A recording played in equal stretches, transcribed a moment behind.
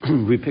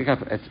We pick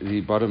up at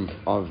the bottom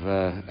of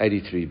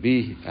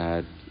 83b,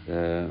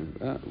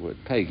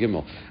 Pei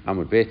Gimel,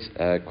 Amud Bet,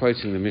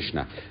 quoting the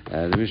Mishnah.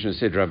 The Mishnah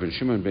said, Rabbi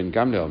Shimon ben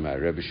Gamliel,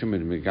 Rabbi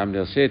Shimon ben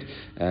Gamliel said,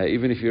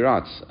 even if you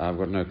write, I've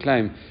got no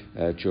claim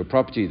to your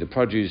property, the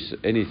produce,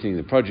 anything,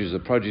 the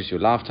produce,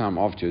 your lifetime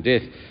after your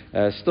death,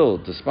 still,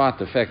 despite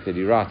the fact that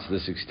he writes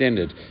this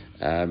extended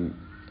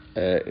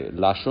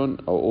lashon,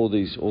 or all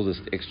this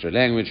extra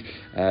language,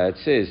 it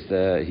says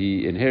that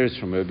he inherits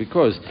from her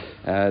because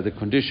the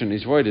condition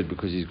is voided,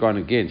 because he's gone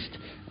against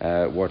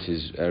what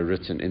is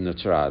written in the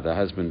Torah. The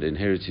husband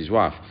inherits his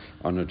wife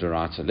on a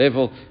Dorata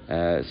level,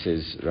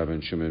 says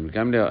Rabbi Shimon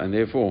ben Gamliel, and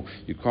therefore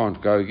you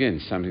can't go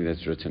against something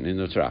that's written in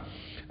the Torah.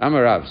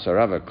 Amarav, so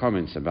Rava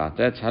comments about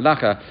that.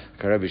 Halacha,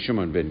 Rabbi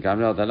Shimon ben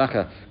Gamliel. The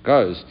halacha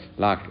goes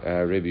like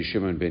Rabbi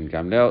Shimon ben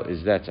Gamliel,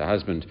 is that a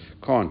husband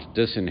can't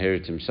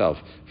disinherit himself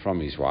from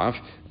his wife,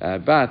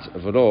 but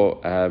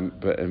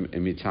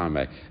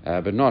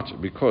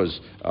not because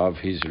of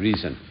his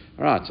reason.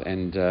 Right,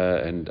 and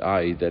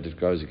i.e. that it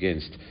goes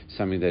against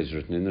something that is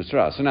written in the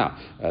Torah. So now,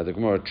 the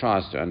Gemara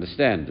tries to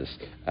understand this.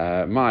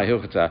 My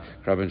hilchata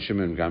Rabban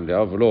Shimon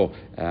Gamliel v'lo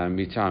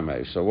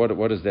mitame. So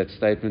what does that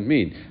statement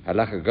mean?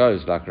 Halacha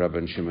goes like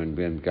Rabban Shimon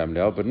ben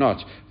Gamliel, but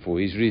not for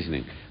his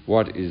reasoning.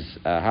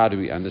 How do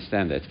we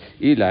understand that?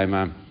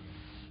 Ilaima.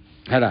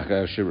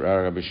 Rabbi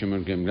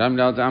Shimon ben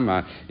Gamliel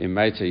Dama in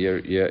Meita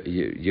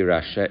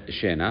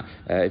Yirashena.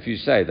 If you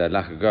say that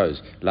halacha goes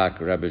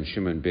like Rabbi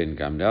Shimon ben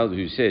Gamliel,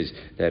 who says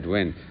that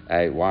when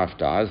a wife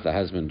dies, the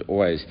husband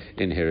always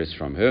inherits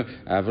from her,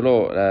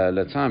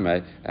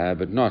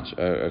 but not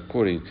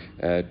according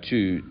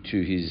to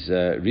his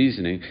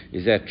reasoning.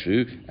 Is that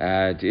true?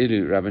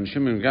 Rabbi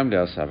Shimon ben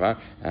Gamliel Savar,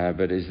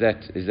 but is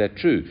that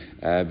true?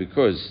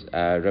 Because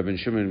Rabbi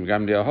Shimon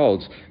ben Gamliel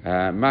holds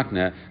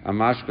Makna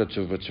Amashka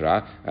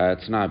Tuvatra.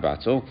 T'nai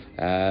battle,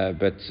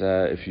 but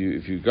if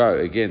you go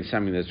against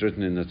something that's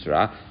written in the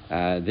Torah,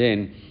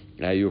 then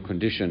your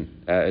condition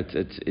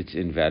it's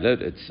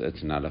invalid,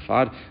 it's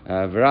nullified.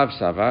 V'Rav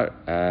Savar,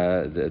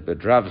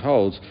 but Rav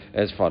holds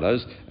as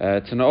follows: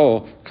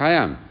 T'nao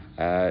Kayam,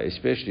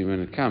 especially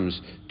when it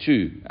comes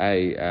to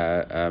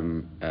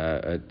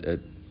a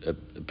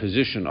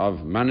position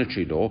of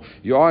monetary law,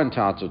 you are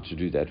entitled to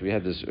do that. We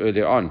had this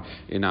earlier on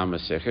in our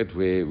Masechet,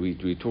 where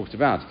we talked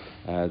about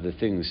the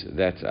things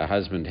that a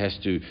husband has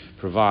to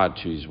provide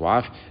to his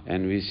wife,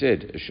 and we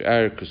said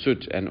Sh'ar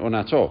Kusut and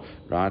Onato,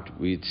 right?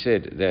 We'd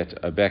said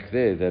that back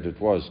there that it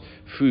was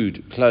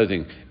food,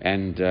 clothing,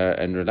 and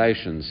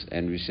relations,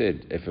 and we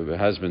said if a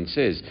husband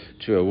says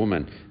to a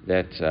woman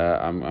that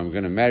I'm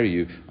going to marry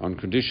you on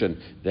condition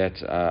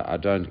that I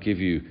don't give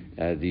you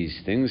these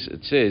things,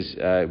 it says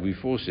we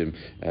force him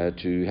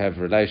to have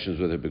relations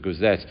with her, because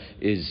that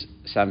is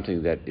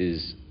something that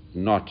is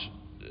not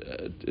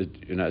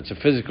it's a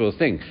physical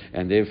thing,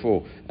 and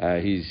therefore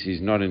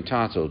he's not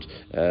entitled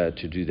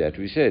to do that.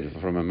 We said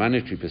from a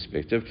monetary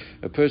perspective,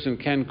 a person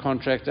can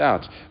contract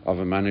out of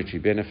a monetary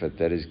benefit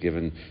that is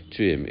given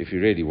to him. If he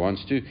really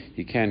wants to,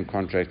 he can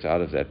contract out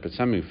of that, but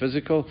something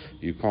physical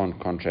you can't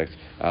contract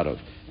out of,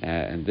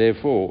 and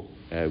therefore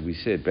we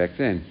said back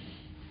then,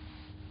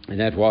 and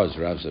that was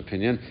Rav's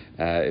opinion.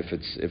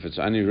 If it's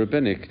only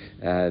rabbinic,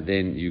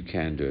 then you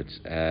can do it.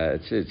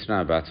 It's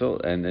no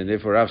battle, and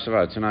therefore Rav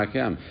Savar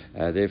Tanakam.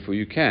 Therefore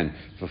you can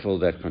fulfill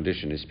that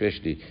condition,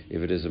 especially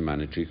if it is a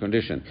monetary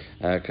condition.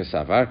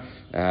 Kasavar,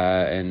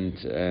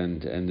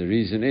 and the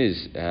reason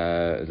is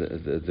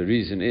the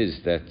reason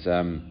is that.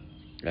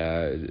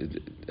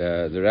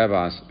 The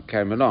rabbis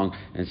came along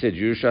and said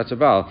Yerushat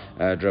Abal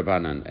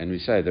Drabanan, and we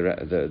say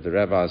the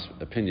rabbi's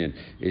opinion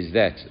is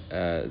that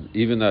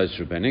even though it's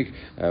rabbinic,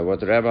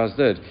 what the rabbis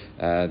did,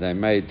 they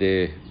made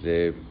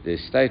their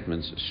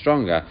statements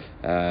stronger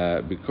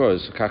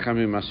because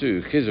Chachamim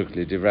Masu Chizuk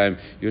Lidivrayim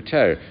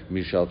Yoter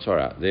Mishal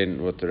Torah.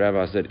 Then what the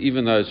rabbis did,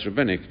 even though it's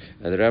rabbinic,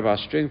 the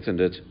rabbis strengthened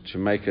it to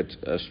make it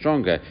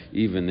stronger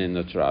even in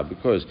the Torah,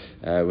 because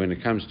when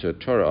it comes to a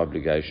Torah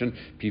obligation,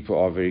 people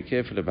are very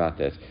careful about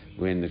that.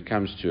 When it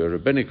comes to a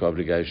rabbinic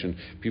obligation,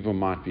 people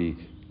might be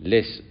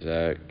less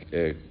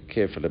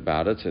careful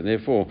about it, and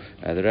therefore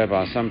the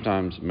rabbis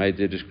sometimes made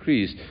their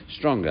decrees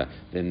stronger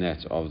than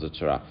that of the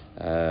Torah,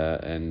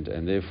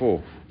 and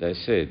therefore they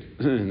said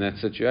in that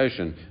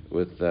situation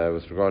with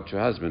regard to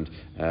a husband,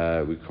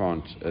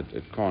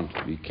 it can't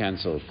be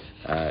cancelled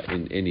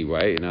in any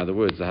way. In other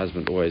words, the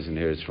husband always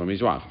inherits from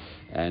his wife,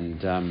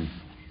 and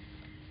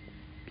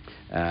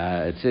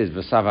it says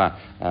Vasava.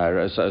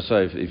 So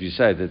if you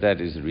say that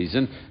is the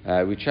reason,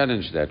 we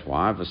challenge that.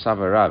 Why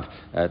Vasava Rav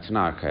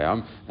Tanar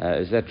Kayam?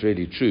 Is that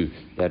really true?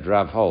 That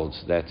Rav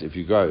holds that if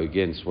you go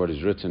against what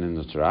is written in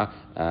the Torah,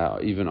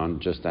 even on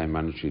just a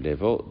monetary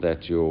level,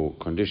 that your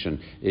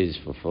condition is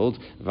fulfilled.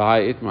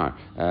 V'hai itmar.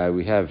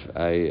 We have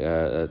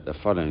a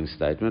following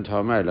statement.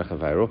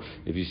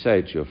 If you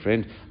say to your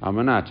friend,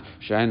 Amanat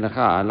she'en lecha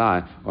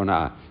alai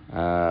ona.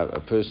 a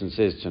person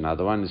says to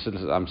another one, he says,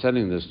 I'm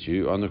selling this to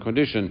you on the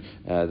condition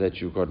that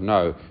you've got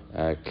no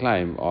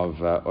claim of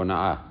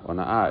ona'ah.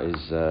 Ona'ah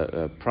is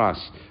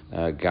price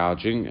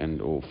gouging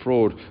or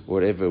fraud,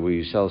 whatever, where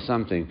you sell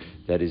something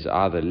that is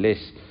either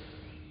less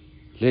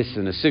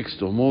than a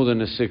sixth or more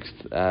than a sixth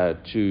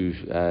to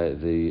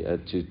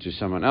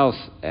someone else,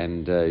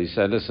 and you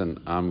say, listen,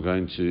 I'm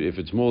going to, if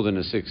it's more than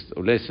a sixth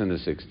or less than a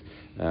sixth,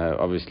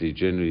 obviously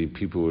generally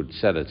people would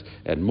sell it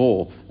at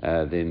more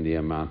than the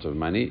amount of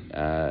money,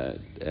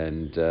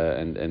 and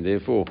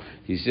therefore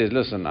he says,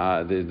 listen,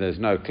 there's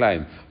no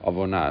claim of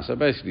onah. So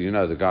basically,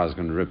 the guy's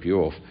going to rip you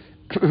off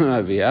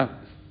over here.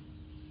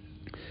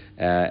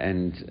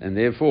 And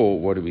therefore,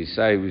 what do we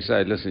say? We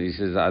say, listen, he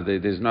says,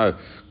 there's no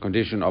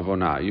condition of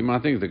onah. You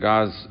might think the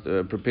guy's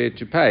prepared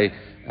to pay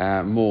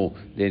more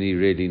than he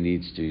really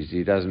needs to.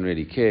 He doesn't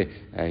really care.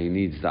 He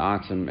needs the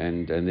item,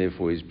 and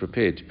therefore he's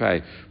prepared to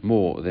pay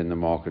more than the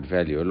market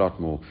value, a lot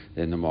more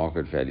than the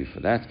market value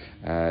for that.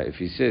 If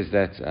he says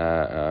that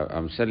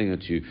I'm selling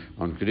it to you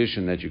on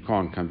condition that you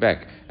can't come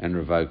back and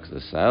revoke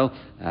the sale,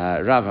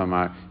 Rav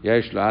Amar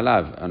Yesh lo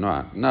alav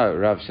anoah. No,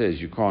 Rav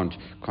says you can't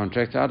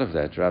contract out of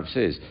that. Rav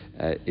says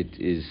it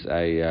is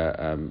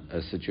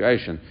a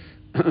situation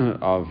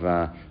of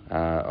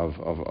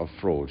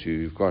fraud.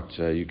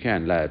 You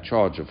can lay a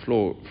charge of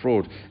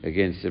fraud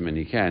against him, and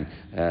he can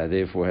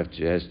therefore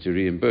has to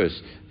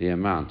reimburse the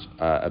amount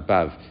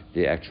above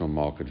the actual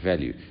market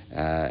value,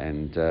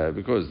 and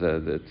because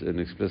that's an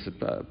explicit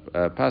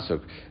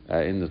pasuk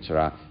in the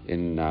Torah,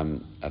 in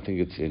I think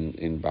it's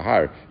in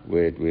Bahar,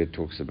 where it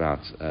talks about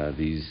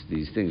these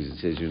things. It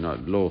says,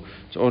 lo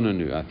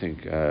tonanu, I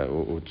think,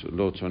 or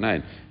lo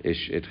tonain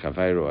ish et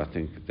chaveiro. I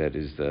think that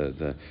is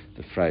the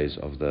phrase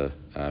of the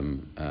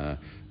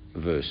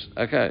verse.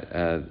 Okay.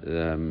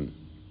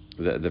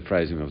 The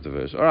phrasing of the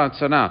verse. All right,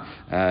 so now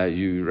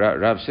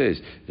Rav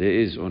says there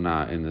is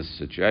onah in this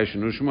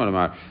situation. Ushmol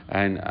amar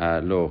and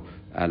lo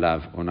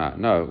alav onah.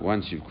 No,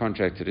 once you've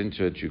contracted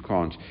into it, you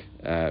can't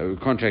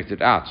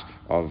contracted out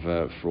of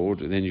fraud,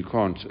 then you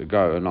can't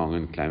go along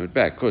and claim it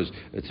back, because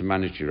it's a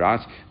monetary right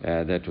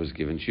that was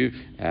given to you,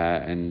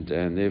 and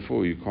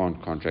therefore you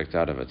can't contract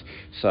out of it.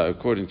 So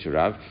according to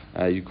Rav,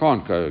 you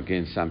can't go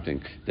against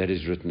something that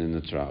is written in the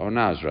Torah, or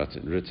now is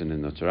written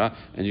in the Torah,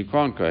 and you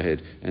can't go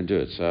ahead and do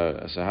it.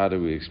 So how do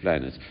we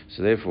explain it?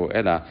 So therefore,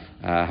 Ela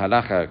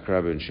halacha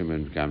Rabbi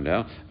Shimon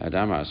Gamliel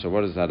Adama. So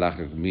what does the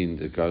halacha mean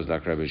that goes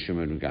like Rabbi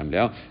Shimon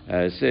Gamliel?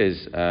 It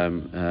says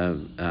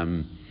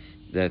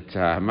that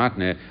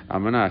Hamatne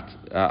Amanat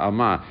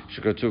Alma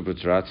Shekatubot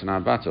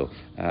Ratzana Battle.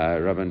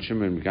 Rabbi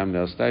Shimon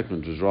Gamliel's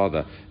statement was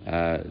rather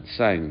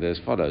saying as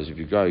follows: if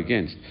you go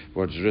against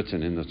what's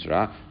written in the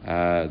Torah,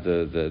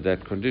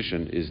 that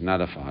condition is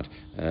nullified.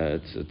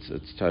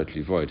 It's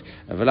totally void.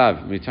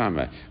 Avalav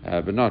mitame,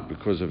 but not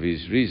because of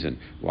his reason.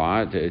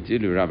 Why?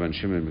 Ilu Rabbi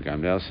Shimon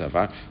Gamliel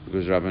Savar,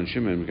 because Rabbi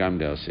Shimon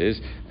Gamliel says,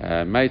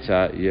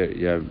 Meita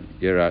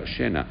Yera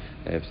Shena.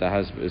 If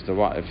the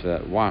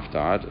wife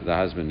died, the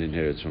husband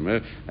inherits from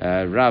her.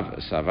 Rav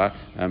Savar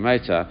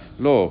Meita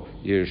Lo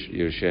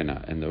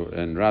Yershena,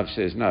 and Rav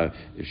says no.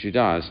 If she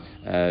dies,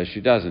 she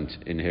doesn't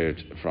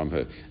inherit from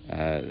her.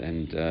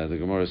 And the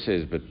Gemara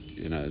says, but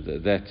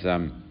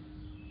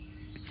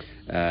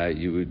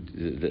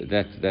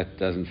that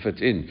doesn't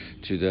fit in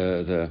to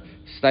the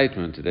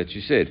statement that you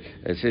said.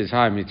 It says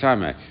hi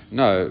mitame.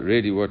 No,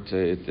 really,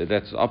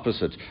 that's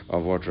opposite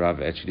of what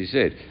Rav actually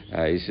said.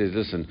 He says,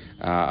 listen,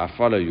 I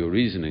follow your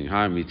reasoning.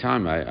 Hi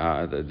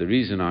mitame, the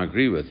reason I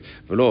agree with.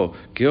 V'lo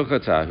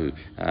kilchatahu,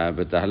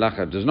 but the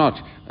halacha does not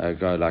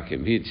go like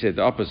him. He'd said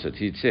the opposite.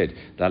 He'd said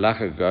the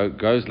halacha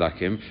goes like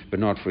him, but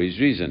not for his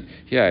reason.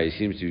 Here he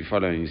seems to be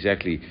following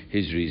exactly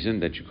his reason,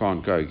 that you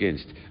can't go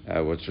against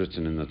what's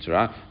written in the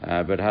Torah.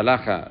 But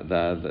halacha,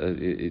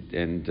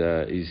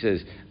 he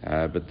says,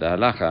 but the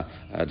halacha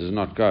does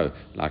not go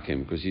like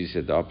him, because he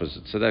said the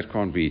opposite. So that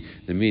can't be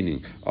the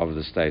meaning of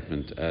the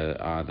statement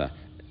either.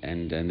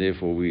 And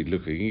therefore we're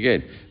looking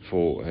again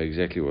for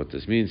exactly what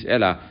this means.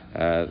 Ella,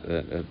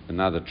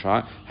 another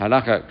try.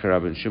 Halacha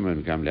Rabbi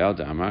Shimon Gamliel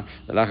Da'amar.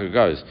 The halacha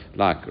goes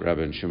like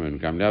Rabbi Shimon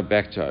Gamliel,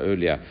 back to our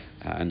earlier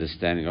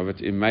understanding of it.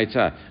 In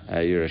Meita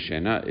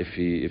Yerashena,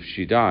 if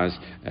she dies,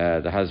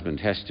 the husband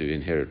has to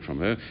inherit from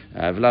her.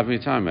 V'lav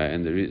mitama,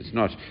 and it's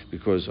not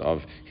because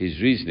of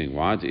his reasoning.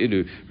 Why?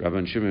 Ilu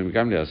Rabban Shimon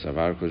Gamliel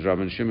Savar, because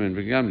Rabban Shimon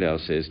Gamliel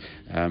says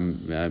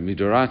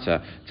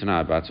midorata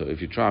Tanai Bato. If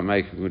you try and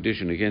make a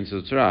condition against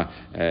the Torah,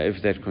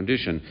 if that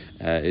condition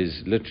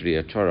is literally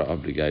a Torah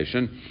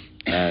obligation,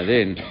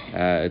 then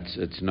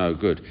it's no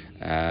good.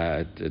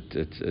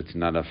 It's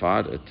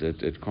nullified.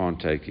 It can't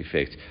take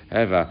effect.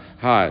 However,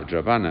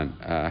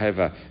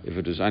 however, if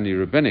it was only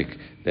rabbinic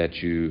that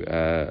you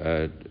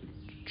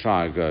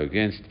try to go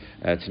against,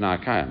 Tanai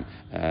Kayam,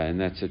 in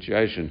that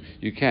situation,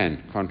 you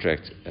can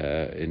contract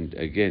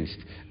against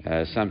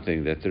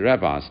something that the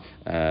rabbis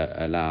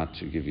allowed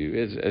to give you.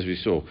 As we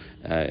saw,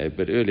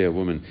 but earlier, a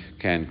woman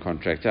can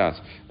contract out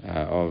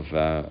of,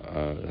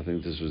 I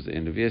think this was the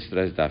end of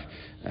yesterday's daf,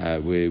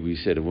 where we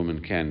said a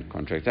woman can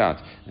contract out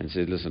and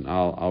said, listen,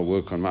 I'll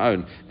work on my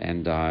own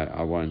and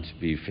I won't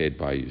be fed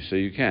by you. So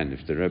you can.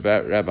 If the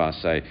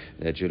rabbis say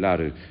that you're allowed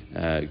to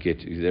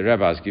the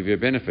rabbis give you a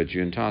benefit,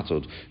 you're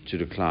entitled to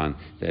decline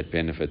that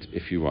benefit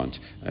if you want.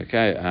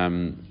 Okay,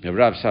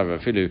 Rav Sava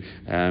Filu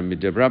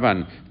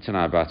Midebraban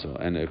Tanai Batel,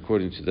 and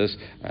according to this,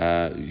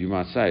 you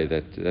might say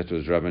that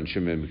was Rabban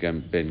Shimon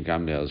ben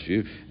Gamliel's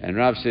view, and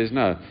Rav says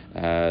no,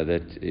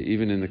 that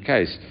even in the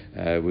case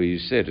where you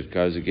said it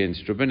goes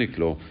against rabbinic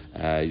law,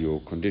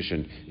 your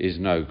condition is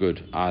no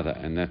good either,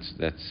 and that's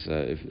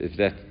if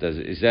that does,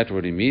 is that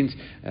what he means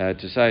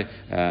to say?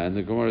 And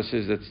the Gemara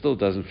says that still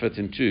doesn't fit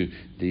into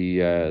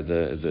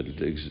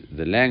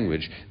the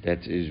language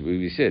that is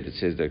we said. It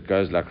says that it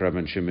goes like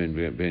Rabban Shimon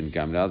ben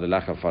Gamliel, the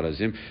lacha follows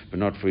him, but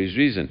not for his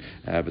reason.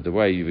 But the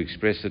way you've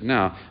expressed it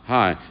now,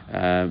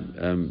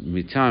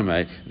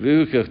 mitame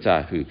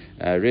v'ukirtahu,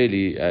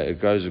 really it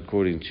goes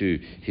according to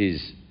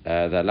his. The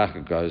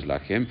halacha goes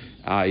like him,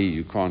 i.e.,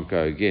 you can't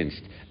go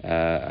against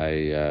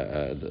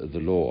the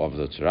law of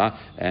the Torah,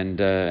 and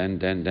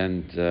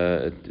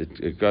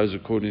it goes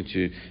according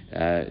to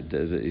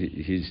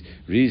his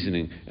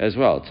reasoning as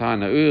well. The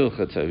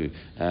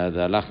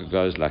halacha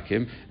goes like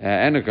him,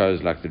 and it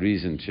goes like the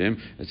reason to him.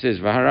 It says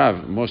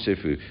Vaharav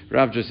Mosefu.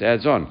 Rav just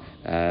adds on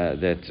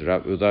that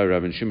although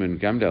Rabban Shimon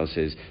Gamliel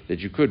says that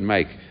you could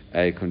make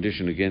a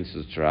condition against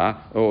the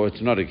Torah, or it's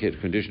not a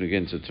condition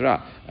against the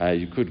Torah,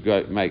 you could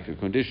make a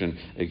condition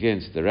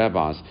against the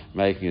rabbis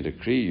making a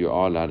decree. You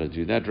are allowed to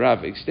do that.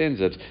 Rav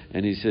extends it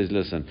and he says,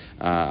 listen,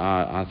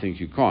 I think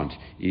you can't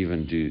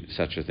even do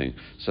such a thing.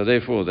 So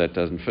therefore that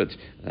doesn't fit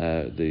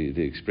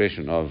the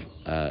expression of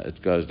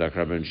it goes like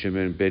Rabban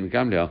Shimon ben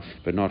Gamliel,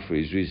 but not for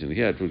his reason.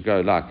 Here it would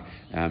go like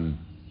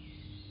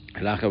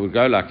Halacha would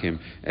go like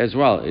him as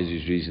well as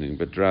his reasoning,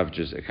 but Rav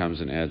just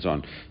comes and adds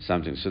on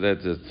something. So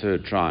that's the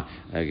third try.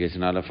 Gets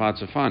an alafat.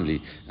 So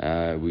finally,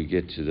 we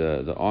get to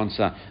the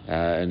answer,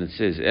 and it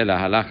says Ela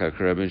halacha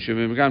Rabban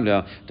Shimon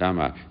Gamliel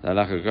Damar. The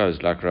halacha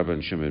goes like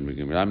Rabban Shimon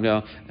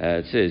Gamliel.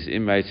 It says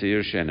Im Meitza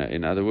Yershena.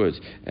 In other words,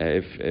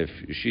 if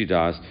she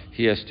dies,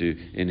 he has to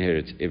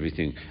inherit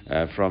everything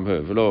from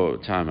her. V'lo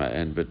tama,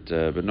 but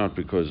not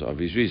because of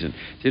his reason.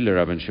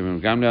 Tila Rabban Shimon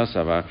Gamliel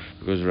Savar,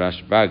 because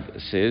Rashbag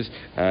says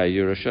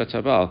Yerusha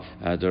Tabal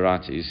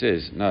Dorati. He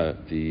says no,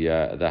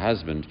 the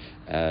husband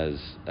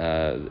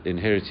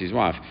inherits his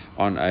wife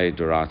on a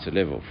Dorata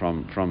level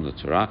from the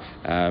Torah.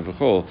 And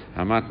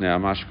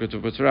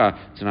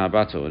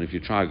if you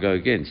try to go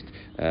against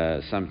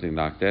something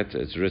like that,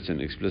 it's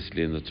written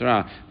explicitly in the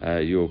Torah,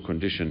 your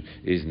condition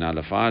is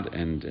nullified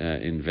and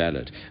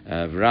invalid.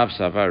 Rav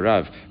Sava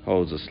Rav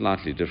holds a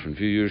slightly different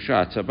view.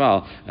 Yerusha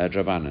Tabal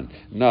Drabanan.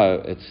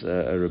 No, it's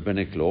a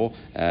rabbinic law,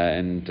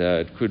 and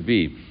it could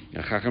be. He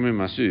says,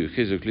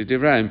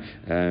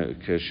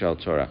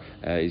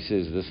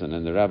 listen,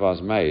 and the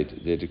rabbis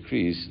made their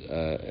decrees,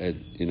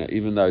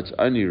 even though it's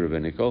only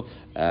rabbinical,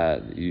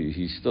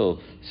 he still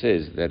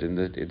says that in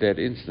that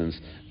instance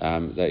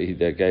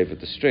they gave it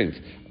the strength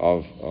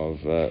of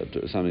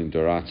something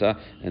dorata,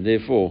 and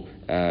therefore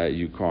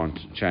you can't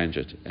change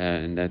it,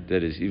 and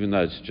that is, even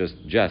though it's just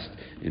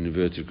in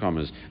inverted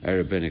commas a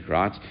rabbinic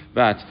right,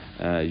 but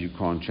you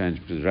can't change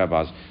because the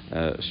rabbis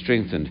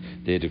strengthened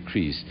their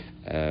decrees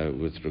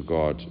with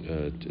regard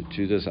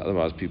to this.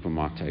 Otherwise people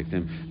might take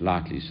them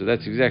lightly. So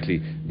that's exactly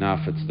now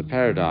fits the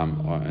paradigm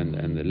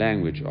and the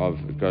language of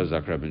it goes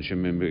like Rabban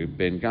Shimon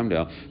ben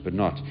Gamliel, but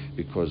not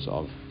because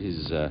of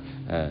his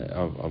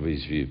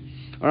view.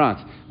 All right.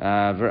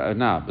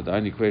 Now, but the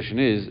only question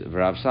is,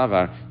 Rav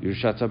Savar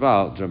Yerusha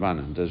Tabal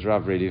Drabanan. Does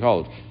Rav really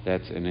hold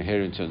that an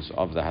inheritance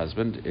of the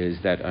husband is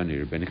that only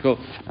rabbinical?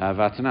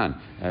 Vatanan.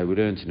 We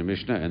learned in the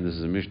Mishnah, and this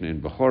is a Mishnah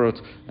in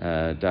Bechorot,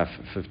 Daf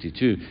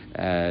 52.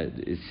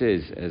 It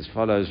says as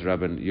follows: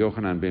 Rabban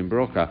Yochanan ben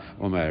Broka,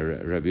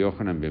 Rabbi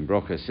Yochanan ben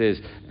Broka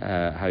says,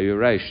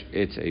 Hayureish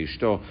et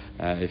ishto.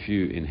 If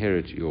you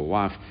inherit your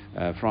wife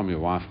from your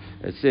wife,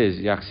 it says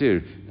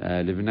Yaksir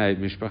livnei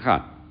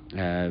mishpacha.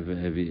 If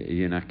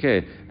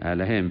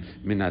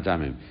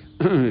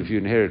you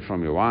inherit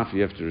from your wife,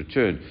 you have to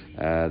return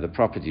the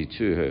property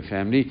to her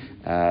family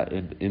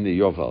in the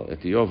Yovel.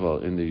 At the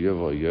Yovel, in the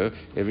Yovel year,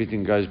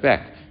 everything goes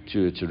back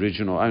to its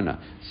original owner.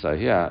 So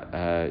here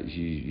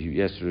he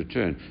has to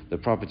return the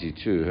property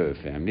to her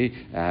family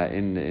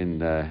in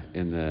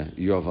the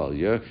Yovel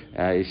year.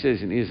 He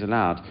says, and he is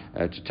allowed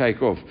to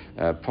take off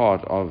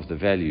part of the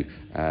value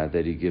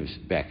that he gives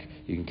back.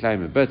 You can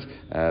claim a bit,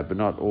 but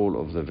not all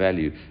of the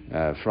value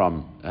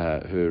from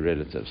her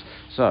relatives.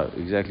 So,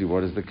 exactly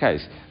what is the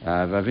case?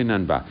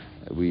 Vavinanba,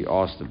 we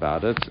asked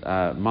about it.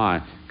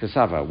 My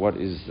Kasava, what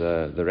is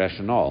the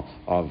rationale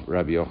of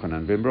Rabbi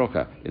Yochanan ben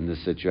Broka in this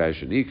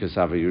situation?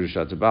 Kasava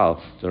Yerusha Tabal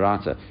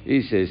Dorata.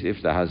 He says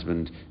if the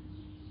husband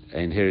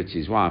inherits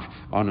his wife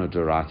on a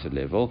Dorata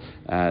level,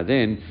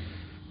 then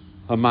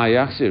why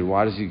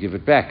does he give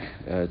it back?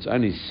 It's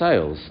only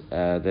sales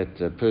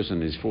that a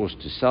person is forced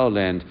to sell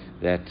land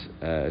that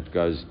it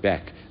goes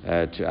back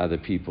to other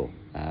people.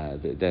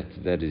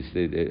 That is,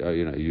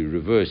 you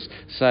reverse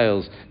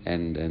sales,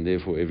 and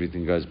therefore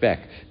everything goes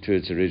back to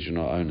its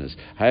original owners.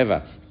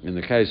 However, in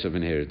the case of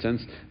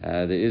inheritance,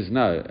 there is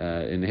no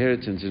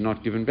inheritance is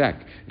not given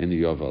back in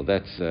the Yovel.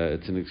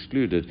 It's an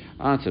excluded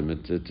item.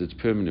 It's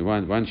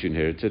permanent. Once you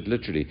inherit it,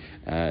 literally,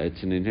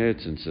 it's an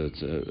inheritance.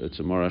 It's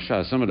a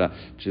morasha, similar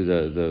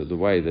to the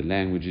way the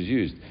language is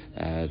used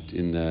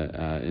in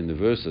the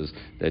verses,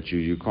 that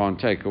you can't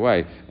take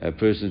away a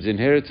person's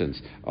inheritance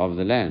of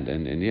the land.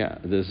 And yeah,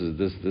 this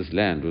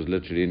land was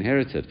literally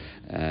inherited.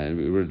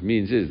 And what it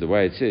means is, the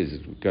way it says,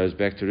 it goes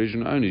back to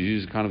original owners. You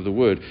use kind of the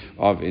word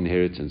of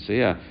inheritance. So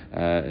yeah,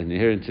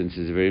 inheritance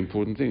is a very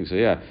important thing. So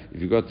yeah,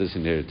 if you got this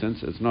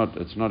inheritance, it's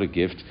not a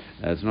gift,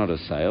 it's not a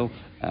sale,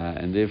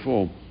 and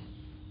therefore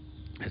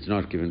it's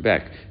not given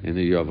back in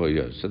the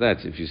Yovoyo. So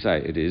that's if you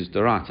say it is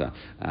Dorata.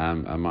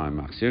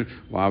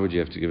 Why would you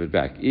have to give it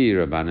back?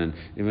 Rabbanan,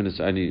 even it's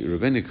only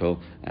rabbinical,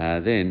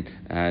 then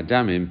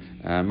Damim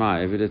Ma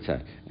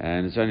Evidata.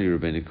 And it's only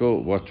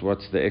rabbinical.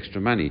 What's the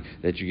extra money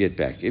that you get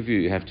back? If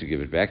you have to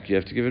give it back, you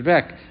have to give it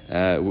back.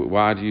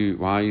 Why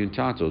are you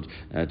entitled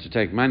to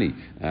take money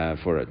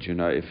for it?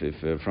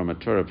 If from a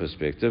Torah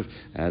perspective,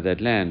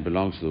 that land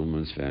belongs to the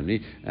woman's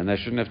family, and they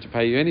shouldn't have to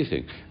pay you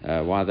anything.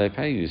 Why are they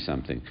paying you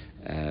something?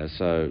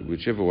 So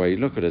whichever way you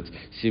look at it,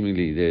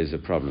 seemingly there's a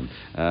problem.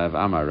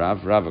 Amar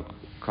Rav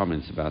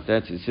comments about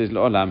that. It says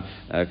L'olam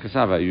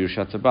Kasava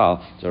Yerushat Habal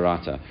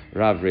Dorata.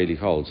 Rav really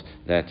holds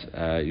that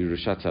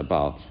Yerushat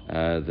Habal,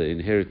 the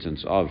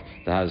inheritance of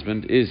the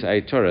husband, is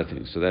a Torah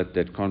thing. So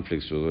that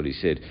conflicts with what he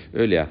said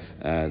earlier,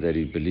 that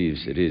he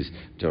believes it is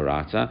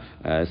Dorata.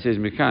 It says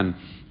Mikan.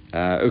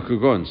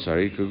 Kugon,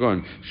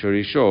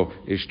 Shorisho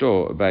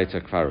Ishto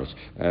Beita Kfaros.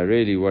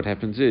 Really, what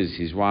happens is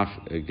his wife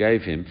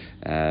gave him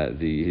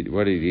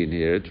what did he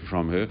inherit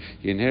from her?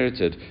 He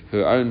inherited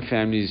her own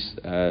family's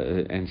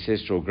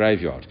ancestral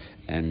graveyard.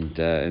 And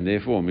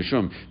therefore,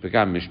 Mishum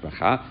became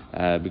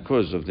Mishpacha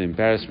because of the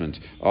embarrassment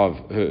of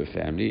her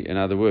family. In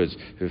other words,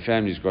 her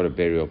family's got a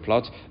burial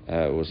plot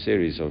or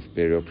series of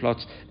burial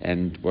plots,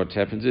 and what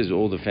happens is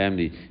all the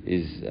family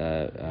is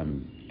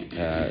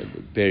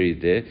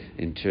buried there,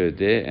 interred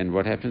there, and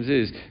what happens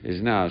is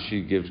now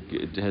she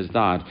has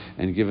died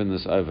and given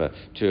this over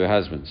to her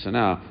husband. So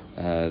now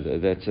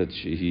that's it.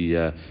 He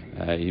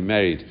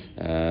married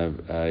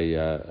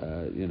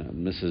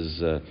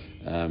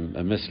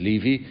Miss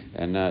Levy,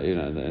 and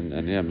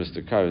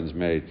Mr. Cohen's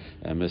married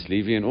Miss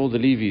Levy, and all the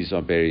Levies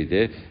are buried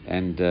there,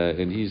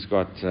 and he's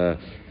got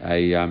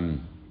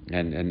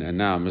And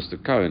now Mr.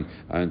 Cohen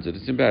owns it.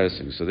 It's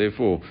embarrassing. So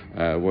therefore,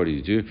 what do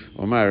you do?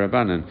 Omar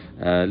Rabbanan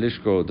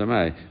Lishko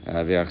Damai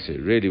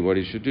Ve'achse. Really, what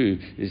he should do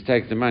is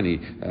take the money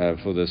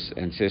for this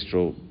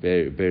ancestral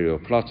burial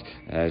plot.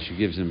 She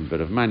gives him a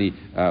bit of money,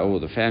 or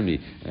the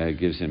family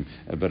gives him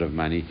a bit of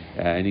money,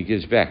 and he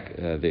gives back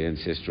the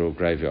ancestral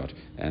graveyard.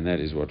 And that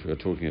is what we're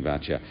talking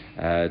about here.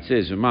 It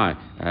says, Umay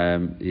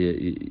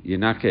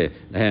Yinake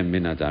Lehem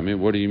Min Adamim.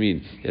 What do you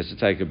mean? He has to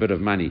take a bit of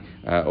money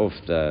off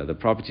the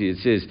property. It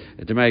says,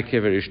 Demei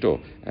Kever Ishto.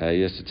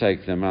 He has to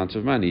take the amount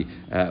of money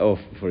off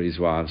for his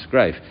wife's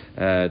grave.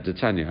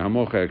 Detanya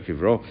Hamocher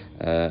Kivro.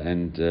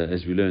 And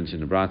as we learned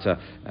in the Brata,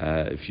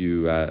 if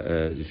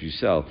you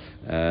sell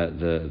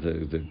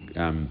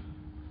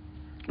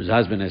his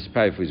husband has to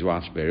pay for his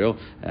wife's burial,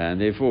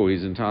 and therefore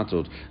he's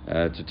entitled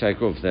to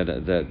take off that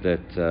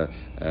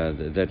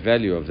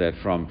value of that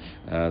from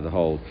the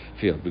whole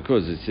field,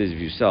 because it says if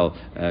you sell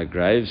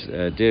graves,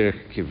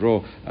 derech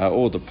kivro,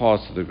 all the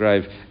parts of the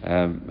grave,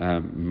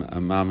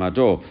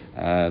 mamado,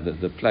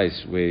 the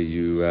place where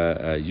you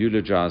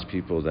eulogize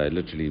people, that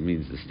literally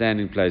means the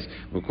standing place.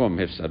 Mukom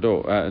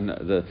hefsado,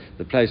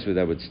 the place where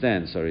they would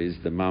stand, is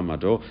the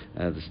mamado,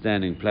 the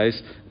standing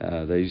place.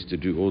 They used to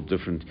do all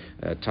different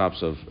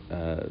types of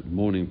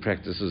mourning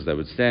practices. They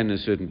would stand in a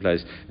certain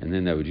place, and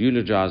then they would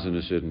eulogize in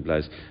a certain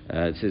place.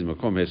 It says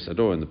makom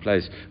hefsado, in the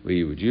place where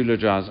you would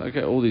eulogize.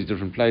 Okay, all these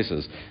different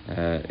places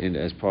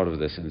as part of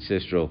this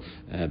ancestral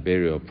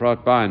burial.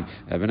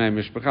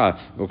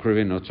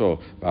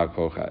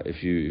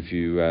 If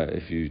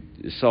you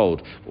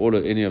sold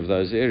any of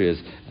those areas,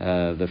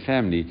 the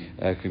family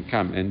can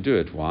come and do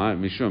it. Why?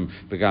 Mishum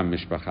begam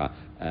mishpacha.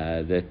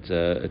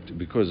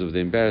 Because of the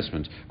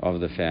embarrassment of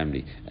the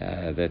family,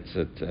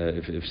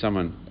 if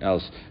someone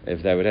else,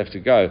 if they would have to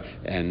go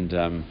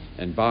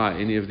and buy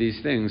any of these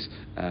things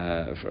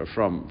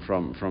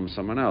from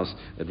someone else,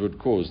 it would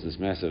cause this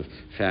massive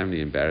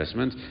family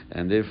embarrassment,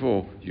 and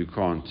therefore you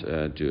can't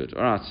do it.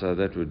 All right, so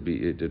that would be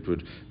it. It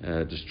would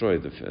destroy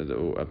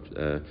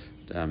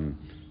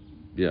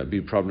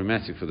be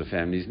problematic for the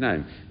family's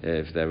name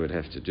if they would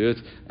have to do it.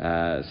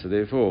 So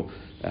therefore.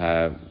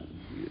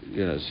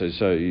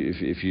 So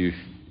if you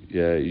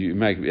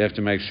have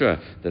to make sure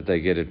that they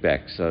get it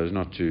back, so as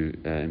not to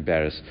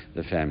embarrass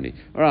the family.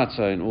 All right,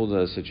 so in all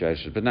those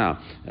situations. But now,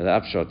 the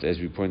upshot, as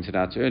we pointed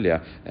out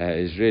earlier,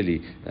 is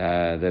really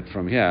that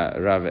from here,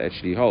 Rav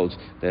actually holds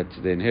that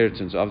the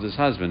inheritance of this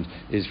husband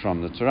is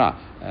from the Torah.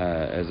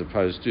 as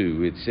opposed to,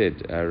 we'd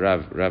said,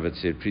 Rav had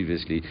said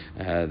previously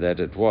that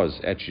it was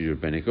actually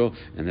rabbinical,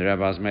 and the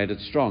rabbis made it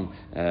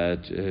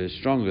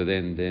stronger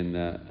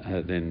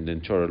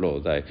than Torah law.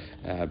 They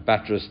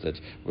buttressed it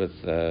with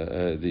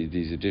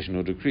these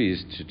additional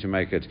decrees to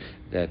make it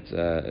that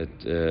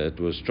it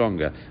was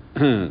stronger.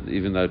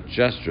 Even though it's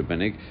just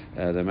rabbinic,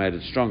 they made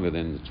it stronger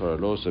than the Torah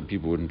law, so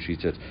people wouldn't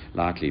treat it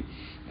lightly.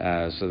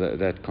 So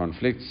that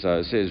conflicts. So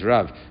it says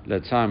Rav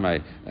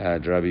Letzame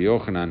Rabbi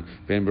Yochanan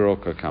ben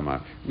Baroka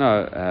Kamar.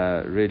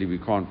 No, really we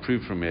can't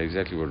prove from here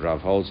exactly what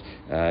Rav holds.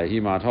 He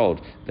might hold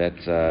that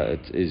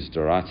it is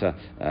Dorata,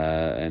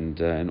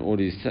 and all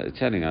he's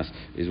telling us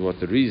is what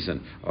the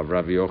reason of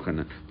Rabbi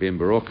Yochanan ben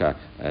Baroka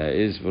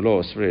is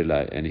v'lo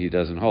svrela, and he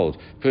doesn't hold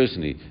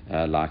personally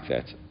like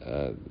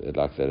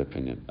that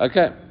opinion.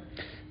 Okay.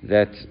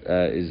 That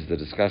is the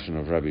discussion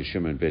of Rabbi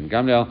Shimon ben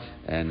Gamliel,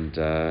 and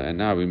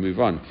now we move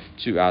on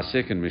to our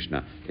second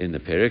Mishnah in the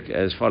Perek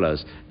as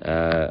follows: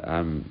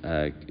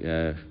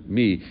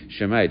 Mi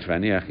shemait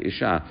v'aniach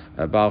isha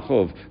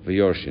balchov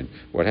v'yorshin.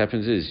 What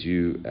happens is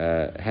you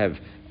have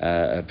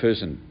a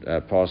person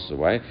passes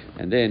away,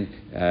 and then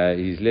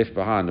he's left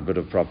behind a bit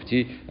of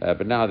property,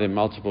 but now there are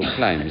multiple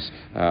claims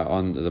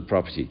on the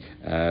property.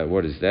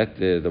 What is that?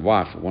 The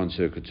wife wants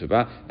her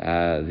ketubah,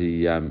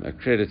 a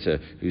creditor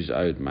who's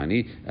owed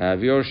money,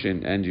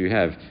 v'yorshin, and you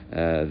have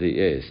the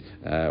heirs.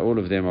 All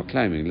of them are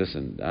claiming,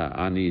 listen,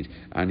 I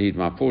need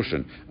my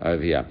portion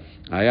over here.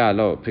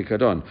 Lo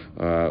pikadon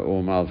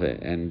or malve,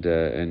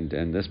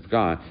 and this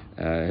guy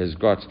has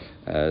got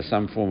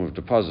some form of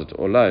deposit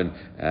or loan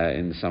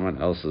in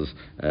someone else's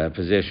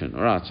possession.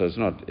 All right, so it's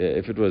not.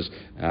 If it was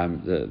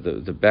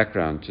the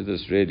background to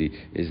this really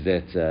is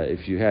that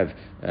if you have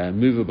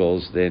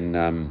movables, then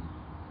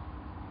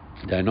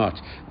they're not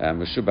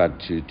meshubad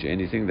to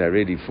anything. They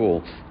really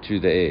fall to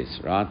the heirs.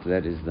 Right,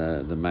 that is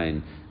the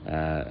main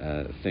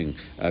thing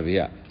over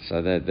here.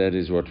 So that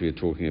is what we're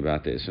talking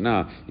about there. So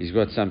now he's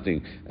got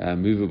something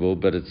movable,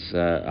 but it's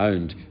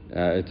owned.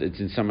 It's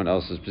in someone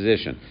else's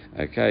possession.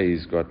 Okay,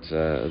 he's got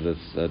this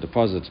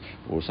deposit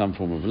or some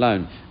form of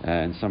loan,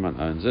 and someone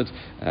owns it.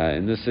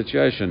 In this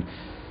situation,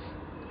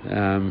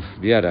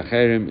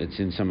 it's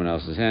in someone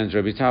else's hands.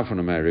 Rabbi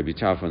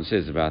Tarfon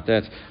says about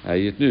that,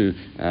 Yitnu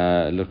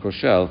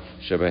lekoshel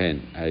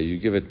shabahen. You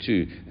give it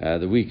to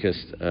the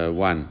weakest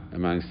one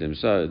amongst them.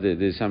 So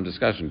there's some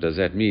discussion. Does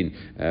that mean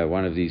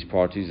one of these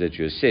parties that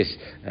you assess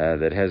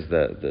that has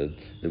the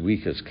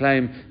weakest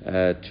claim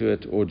to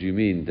it, or do you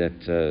mean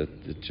that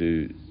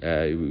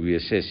we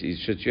assess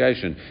each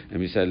situation and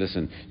we say,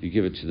 listen, you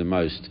give it to the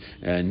most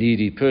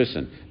needy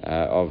person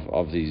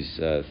of these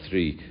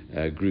three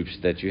groups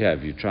that you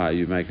have?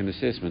 You make an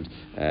assessment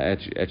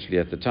actually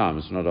at the time.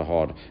 It's not a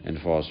hard and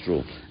fast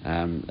rule.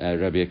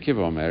 Rabbi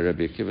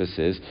Akiva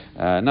says,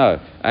 no,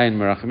 ein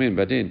merachmin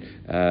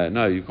badin.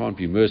 No, you can't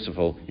be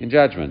merciful in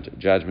judgment.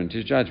 Judgment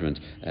is judgment,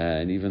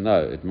 and even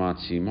though it might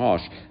seem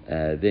harsh,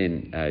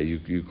 then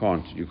you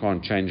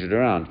can't change it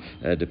around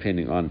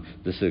depending on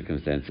the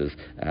circumstances.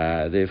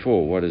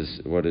 Therefore, what is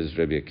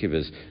Rabbi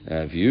Akiva's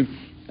view?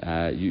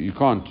 You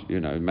can't,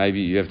 maybe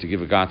you have to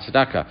give a guy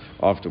tzedakah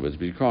afterwards,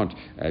 but you can't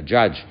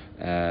judge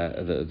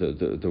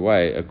the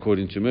way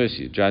according to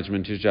mercy.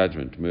 Judgment is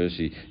judgment,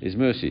 mercy is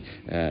mercy,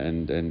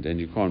 and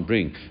you can't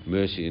bring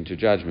mercy into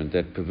judgment.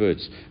 That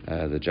perverts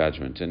the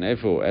judgment, and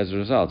therefore, as a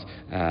result,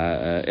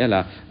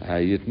 ela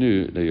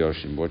yitnu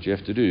leyoshim. What you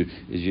have to do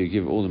is you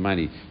give all the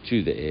money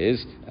to the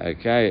heirs.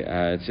 Okay,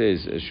 it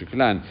says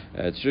shuklan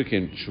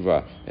tzrukin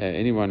shuva.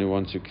 Anyone who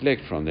wants to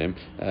collect from them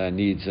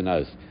needs an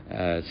oath.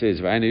 It says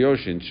v'ayna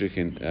yoshin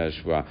tzrukin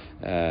shua,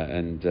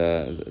 and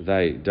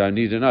they don't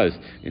need an oath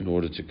in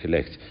order to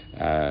collect,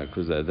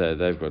 because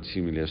they've got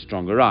seemingly a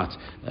stronger right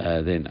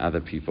than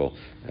other people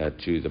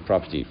to the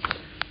property.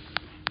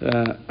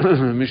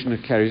 Mishnah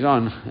carries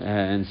on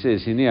and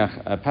says,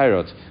 Hiniach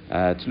Pairot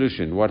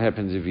Tlushin. What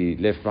happens if he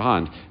left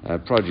behind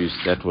produce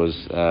that was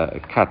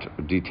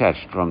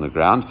detached from the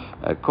ground?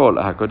 Kol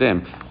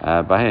Hakodem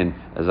Bahen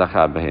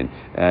Zachar Bahen.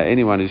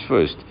 Anyone who's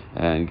first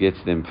and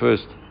gets them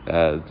first,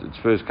 it's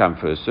first come,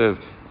 first serve,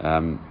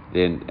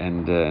 then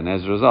and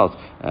as a result,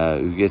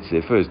 who gets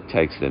there first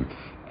takes them.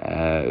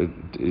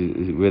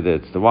 Whether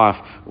it's the wife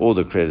or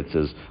the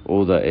creditors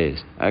or the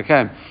heirs.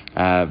 Okay,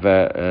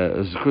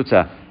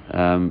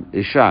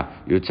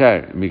 Isha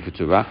Yoter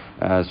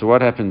Mikutubah. So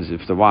what happens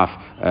if the wife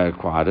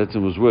acquired it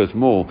and was worth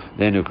more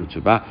than a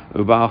ketubah?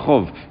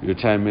 Uba'achov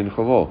Yoter Min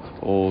Chavo,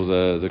 or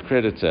the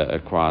creditor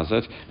acquires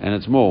it and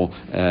it's more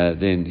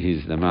than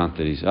the amount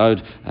that he's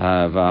owed.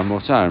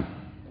 Va'amotar.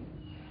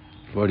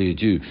 What do you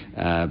do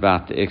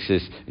about the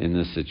excess in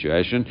this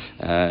situation?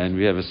 And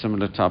we have a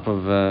similar type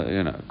of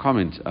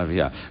comment over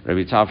here.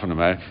 Rabbi Tarfon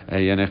Amar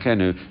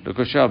Yanechenu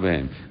Lokoshel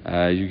Behem.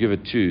 You give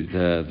it to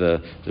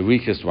the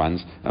weakest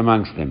ones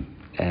amongst them.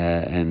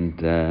 and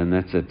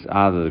that's it,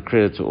 either the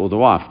creditor or the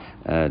wife,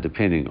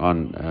 depending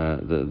on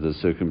the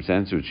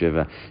circumstance,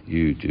 whichever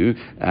you do.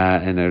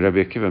 And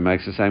Rabbi Akiva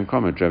makes the same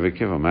comment. Rabbi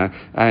Akiva,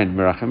 and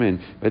Merachamin,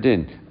 but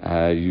then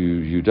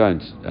you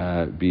don't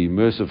be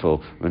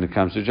merciful when it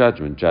comes to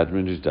judgment.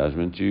 Judgment is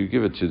judgment. You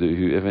give it to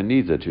whoever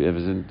needs it,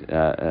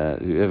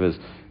 whoever's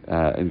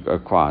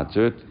acquired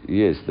to it.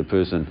 Yes, the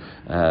person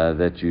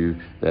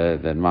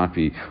that might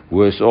be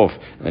worse off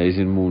is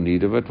in more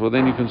need of it. Well,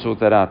 then you can sort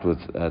that out with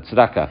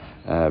tzedakah.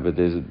 But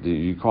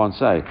you can't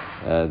say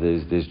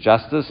there's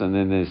justice and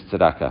then there's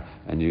tzedakah,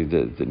 and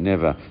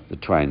never the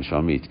twain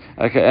shall meet.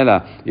 Okay,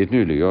 Ella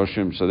yitnu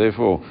liyoshim. So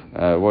therefore,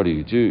 what do?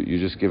 You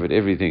just give it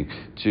everything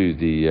to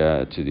the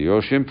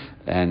yoshim,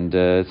 and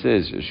it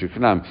says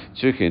shukram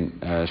tzukin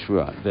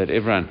shua, that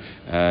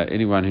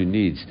anyone who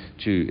needs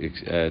to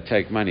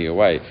take money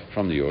away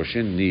from the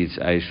yoshim needs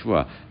a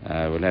shua,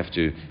 will have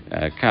to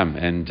come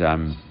and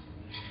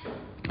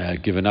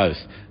give an oath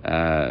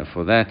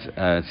for that.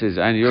 It says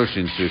 "Ein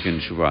yoshin tzukin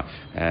shua,"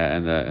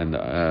 and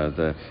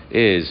the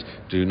heirs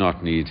do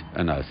not need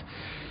an oath.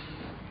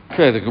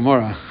 Okay, the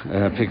Gemara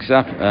picks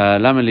up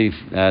Lamali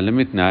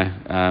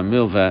Limitnai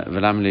Milva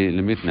Velamali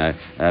Limitnai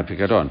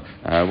Pikadon.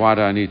 Why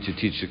do I need to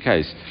teach the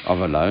case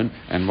of a loan,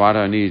 and why do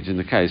I need in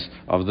the case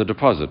of the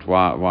deposit?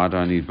 Why do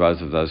I need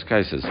both of those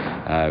cases?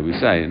 We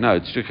say no,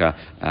 it's trika.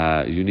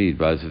 You need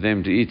both of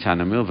them to eat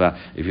Hana Milva.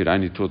 If you'd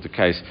only taught the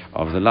case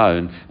of the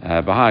loan,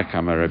 Bahai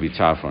Kama Rabbi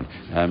Tarfon.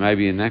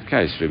 Maybe in that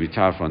case, Rabbi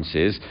Tarfon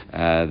says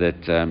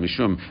that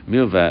Mishum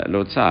Milva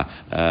Lotza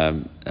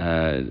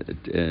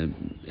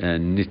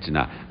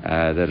Nitna.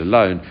 That a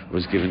loan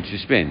was given to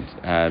spend,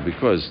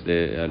 because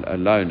a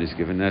loan is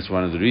given. That's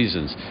one of the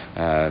reasons.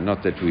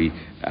 Not that we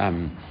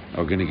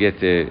are going to get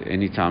there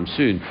anytime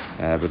soon,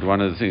 but one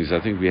of the things,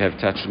 I think we have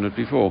touched on it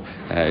before,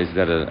 is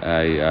that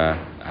a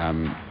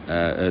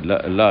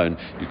loan,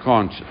 you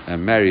can't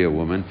marry a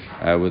woman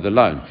with a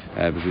loan,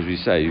 because we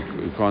say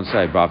you can't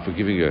say by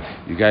forgiving her,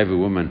 you gave a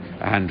woman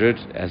 100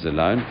 as a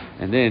loan,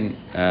 and then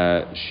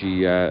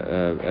she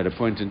at a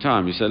point in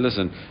time you say,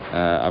 listen,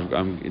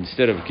 I'm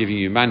instead of giving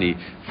you money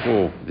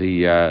for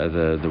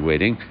the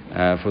wedding,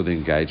 for the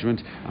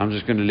engagement, I'm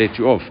just going to let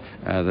you off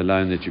the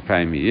loan that you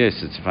pay me.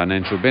 Yes, it's a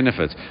financial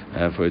benefit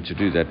for her to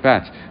do that,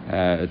 but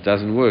it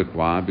doesn't work.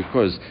 Why?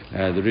 Because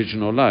the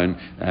original loan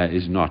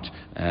is not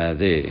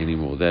there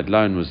anymore. That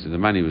loan the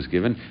money was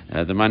given,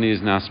 the money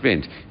is now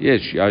spent.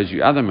 Yes, she owes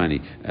you other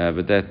money,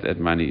 but that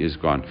money is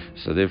gone.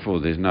 So therefore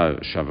there's no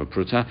shava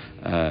pruta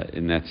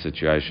in that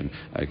situation.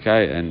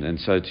 Okay, and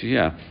so to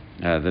here,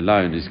 the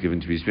loan is given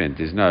to be spent.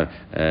 There's no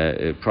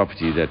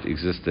property that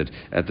existed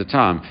at the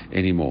time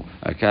anymore.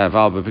 Okay,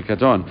 aval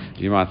b'pikadon,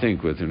 you might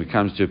think when it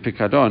comes to a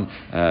pikadon,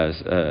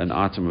 an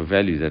item of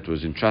value that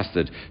was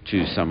entrusted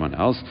to someone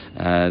else,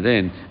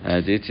 then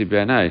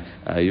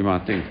you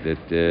might think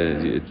that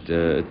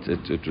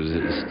it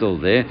was still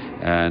there,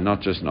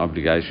 not just an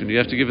obligation. You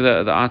have to give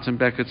the item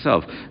back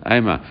itself.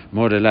 Ema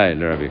modelei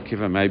Rabbi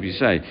Akiva. Maybe you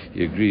say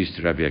he agrees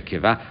to Rabbi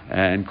Akiva,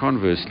 and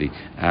conversely,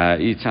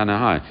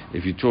 itanahai,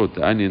 if you taught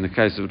only in the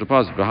case of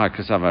deposit, Rabbi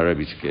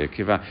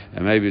Akiva,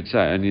 and maybe you'd say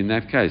only in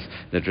that case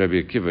that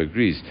Rabbi Akiva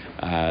agrees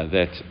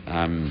that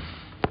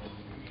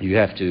you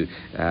have to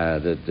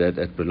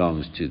that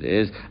belongs to the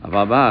heirs.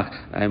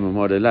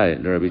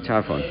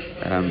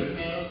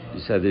 You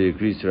say that he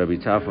agrees to Rabbi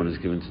Tarfon is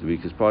given to the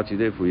weakest party.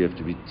 Therefore, you have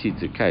to teach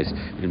the case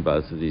in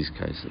both of these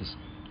cases.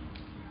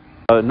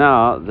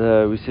 Now,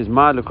 we says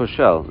Ma'ala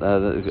Koshel.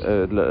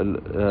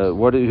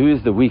 Who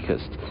is the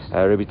weakest?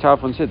 Rabbi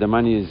Tarfon said the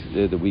money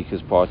is the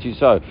weakest party.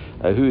 So,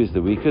 who is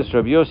the weakest?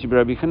 Rabbi Yossi,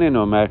 Rabbi Chanin,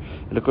 Omer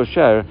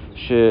Lekosher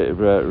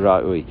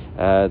Ra'ui.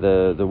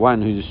 The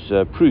one whose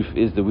proof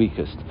is the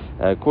weakest.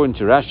 According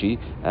to Rashi,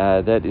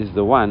 that is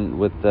the one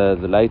with the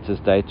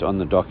latest date on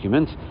the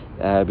document.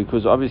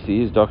 Because obviously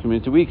his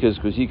document is the weakest,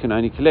 because he can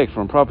only collect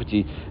from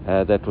property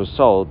that was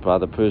sold by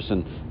the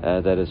person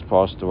that has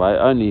passed away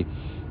only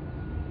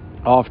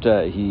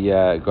after he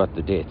got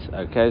the debt.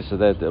 Okay, so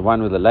that the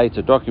one with a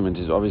later document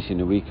is obviously in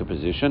a weaker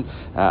position.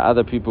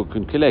 Other people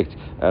can collect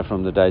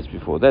from the dates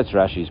before. That's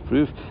Rashi's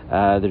proof.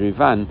 The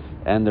Rivan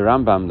and the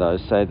Rambam, though,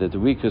 say that the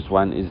weakest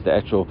one is the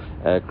actual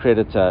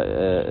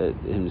creditor,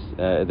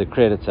 the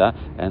creditor,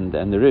 and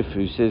the Rif,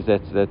 who says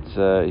that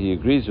he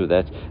agrees with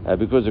that,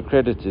 because the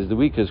creditor is the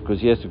weakest,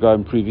 because he has to go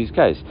and prove his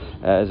case,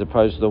 as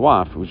opposed to the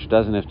wife, which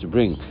doesn't have to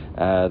bring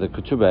the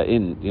ketubah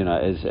in,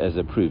 as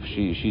a proof.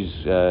 She's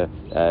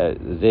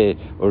there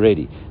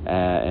already,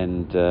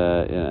 and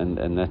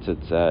that's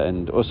it.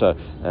 And also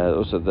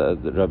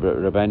the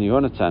Rabbani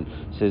Yonatan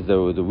says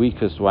the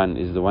weakest one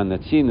is the one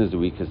that's seen as the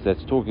weakest.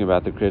 That's talking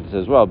about the creditor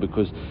as well,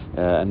 because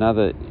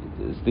another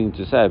thing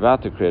to say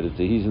about the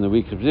creditor, he's in the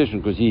weaker position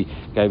because he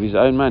gave his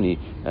own money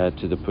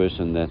to the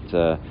person that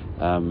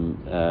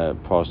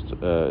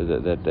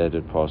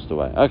had passed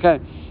away. Okay.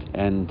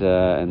 and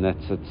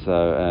that's it's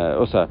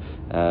also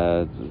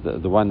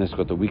the one that's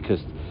got the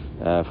weakest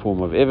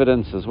form of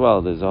evidence as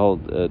well. There's a whole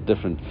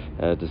different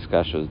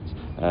discussions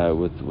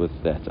with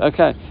that.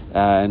 Okay,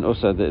 and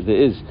also there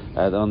is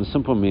on the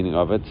simple meaning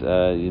of it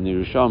in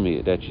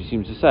Yerushalmi that she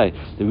seems to say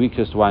the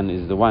weakest one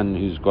is the one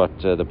who's got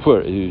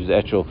who's the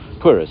actual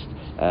poorest,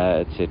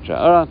 etc.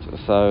 All right,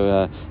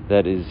 so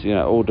that is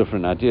all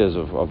different ideas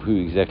of who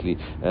exactly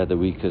the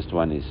weakest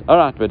one is. All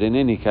right, but in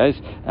any case.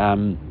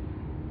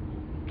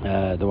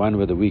 The one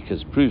with the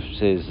weakest proof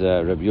says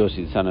Rabbi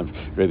Yossi, the son of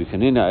Rabbi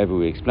Chanina. Over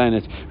we explain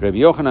it. Rabbi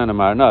Yochanan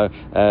Amar, no,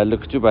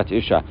 l'ketubat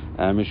isha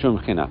mishum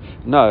china.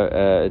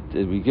 No,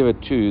 we give it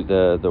to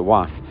the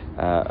wife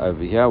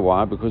over here.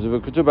 Why? Because of a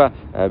ketubah,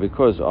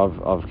 because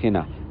of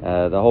china.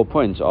 The whole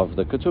point of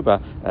the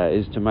ketubah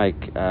is to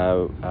make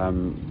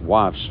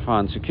wives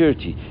find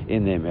security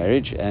in their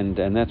marriage, and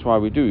that's why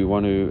we do. We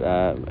want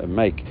to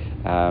make.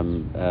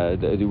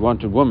 We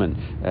want a woman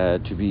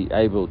to be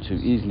able to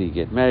easily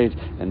get married,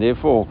 and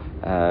therefore,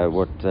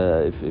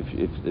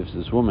 if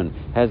this woman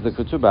has the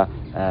ketubah,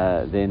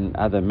 then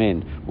other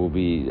men will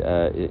be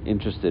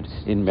interested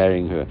in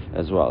marrying her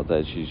as well.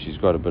 That she's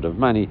got a bit of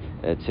money,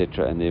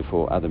 etc., and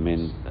therefore other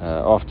men,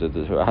 after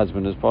her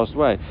husband has passed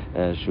away,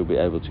 she'll be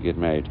able to get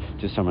married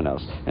to someone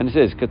else. And it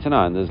says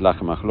Ketana, and there's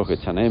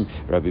Lachamachloket Tanem.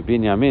 Rabbi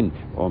Binyamin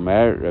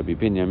Omer. Rabbi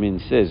Binyamin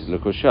says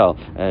Lekoshel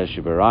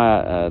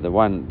Shibaraya.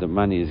 The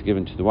money is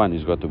given to the one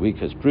who's got the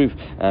weakest proof.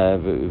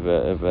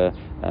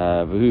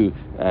 V'hu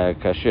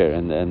kasher,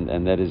 and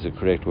that is the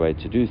correct way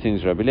to do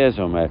things. Rabbi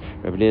Eliezer Omer.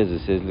 Rabbi Eliezer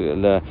says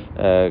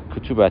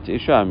Ketubat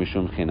isha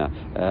mishum china.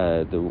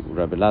 The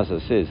Rabbi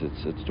Eliezer says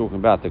it's talking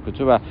about the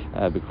ketubah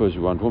because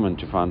we want women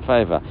to find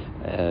favor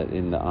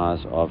in the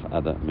eyes of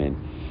other men.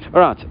 All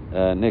right,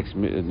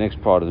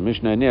 next part of the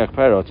Mishnah. Neach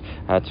Perot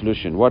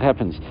Tlushin. What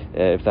happens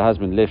if the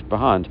husband left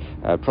behind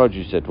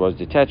produce that was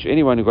detached?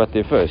 Anyone who got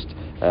there first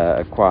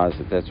acquires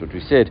it. That's what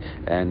we said,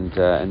 and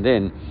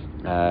then.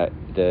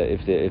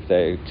 If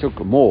they took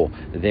more,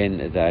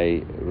 then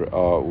they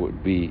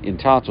would be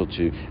entitled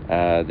to.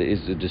 There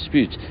is a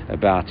dispute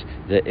about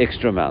the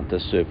extra amount, the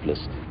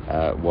surplus,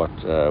 what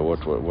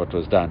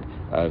was done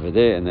over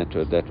there, and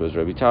that was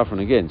Rabbi Tarfon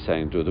again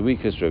saying to the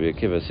weakest. Rabbi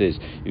Akiva says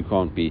you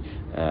can't be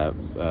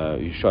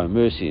you show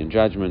mercy and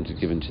judgment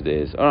given to the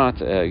heirs. All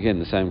right, again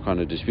the same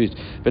kind of dispute,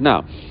 but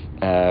now.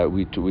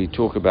 We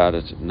talk about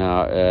it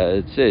now.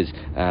 It says,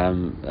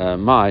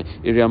 "My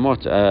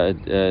iriamot."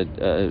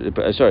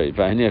 Sorry,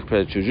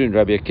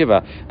 Rabbi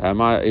Akiva.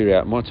 My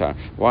iriamotar.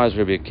 Why is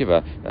Rabbi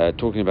Akiva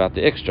talking about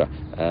the extra,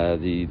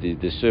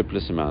 the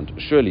surplus amount?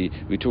 Surely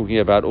we're talking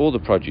about all the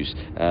produce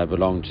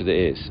belong to the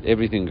heirs.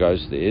 Everything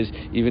goes to the heirs,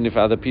 even if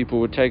other people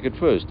would take it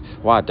first.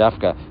 Why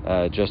Dafka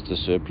just the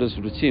surplus?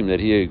 It would seem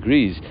that he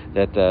agrees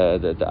that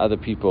the other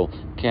people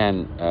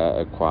can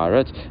acquire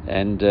it,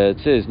 and it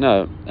says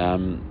no.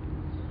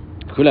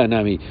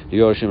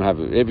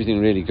 Everything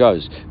really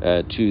goes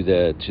to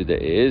the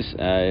heirs,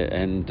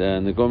 and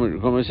the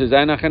Gomer says, you're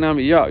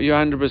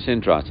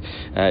 100% right.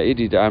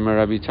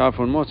 Rabbi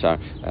Tarfon Motar.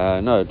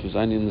 No, it was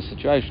only in the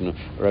situation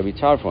Rabbi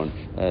Tarfon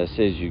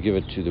says you give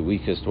it to the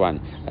weakest one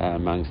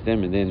amongst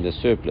them, and then the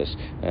surplus.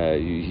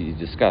 He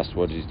discussed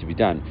what is to be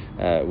done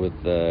with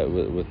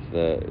Rabbi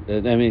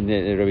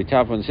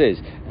Tarfon says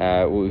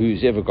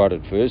who's ever got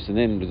it first, and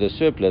then with the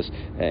surplus,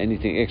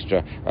 anything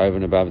extra over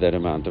and above that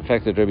amount. The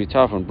fact that Rabbi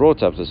Tarfon brought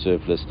up the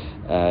surplus,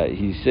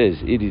 he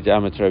says Idi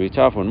Damat Rabbi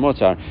Tarfon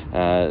Motar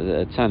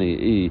Tani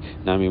I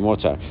Nami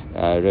Motar.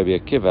 Rabbi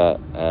Akiva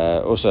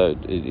also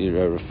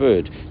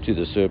referred to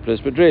the surplus,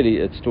 but really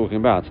it's talking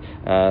about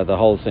the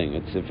whole thing.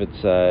 It's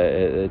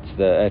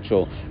the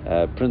actual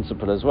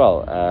principle as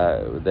well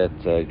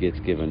that gets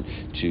given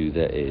to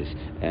the heirs,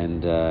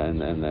 and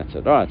that's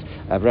it. All right,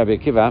 Rabbi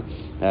Akiva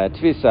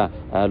Tvisa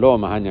Lo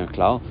Mahanya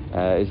Klal.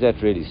 Is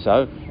that really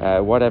so?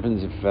 What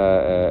happens if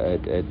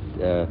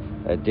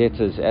a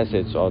debtor's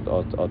assets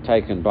are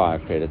taken by a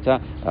creditor?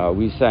 Are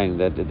we saying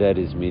that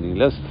is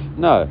meaningless?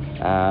 No.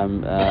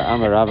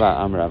 Amar Rav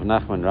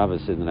Nachman, Rava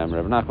said in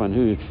Amar Rav Nachman,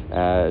 who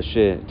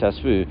she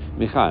tasfu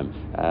michaim.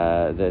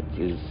 That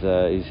is,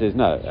 he says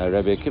no.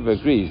 Rabbi Akiva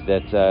agrees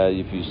that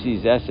if you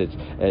seize assets,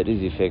 it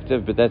is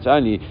effective, but that's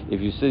only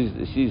if you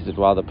seize it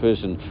while the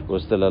person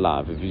was still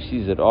alive. If you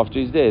seize it after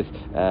his death,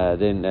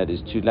 then that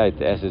is too late.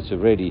 The assets have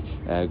already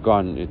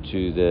gone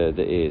to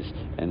the heirs,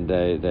 and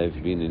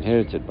they've been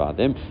inherited by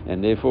them,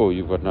 and therefore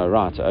you've got no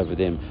right over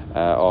them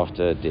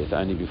after death,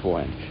 only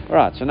beforehand. All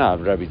right, so now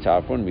Rabbi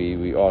Tarfon,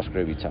 we ask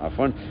Rabbi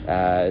Tarfon,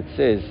 it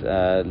says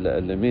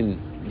lemin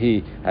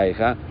he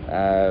heicha,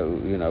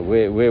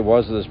 where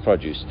was this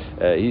produce?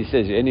 He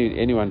says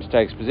anyone who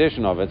takes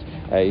possession of it,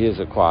 he has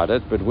acquired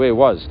it, but where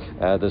was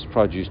this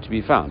produce to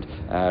be found?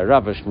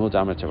 Rav Shmuel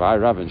Damatavai,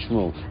 Rav and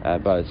Shmuel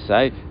both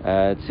say,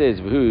 it says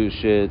who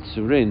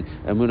shetzurin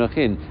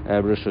munachin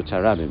b'reshut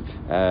harabim.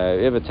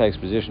 Whoever takes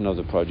possession of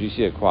the produce,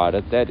 he acquired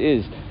it. That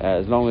is,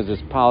 as long as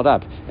it's piled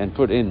up and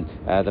put in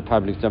the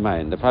public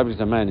domain. The public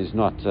domain is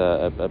not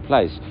a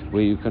place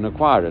where you can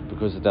acquire it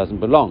because it doesn't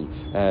belong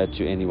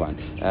to anyone.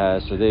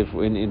 So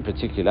therefore, in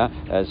particular,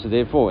 so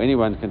therefore,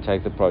 anyone can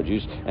take the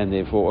produce and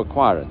therefore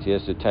acquire it. He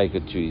has to take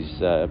it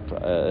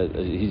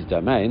to his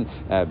domain,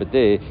 but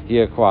there he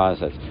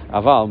acquires it.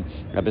 Aval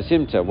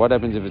besimta. What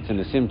happens if it's in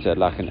a simta,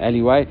 like an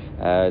alleyway?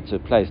 It's a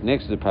place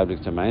next to the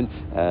public domain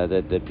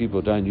that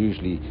people don't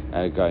usually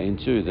go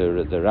into.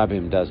 The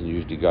rabbim doesn't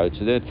usually go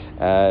to that.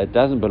 It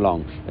doesn't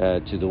belong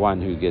to the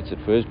one who gets it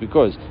first,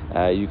 because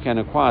you can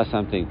acquire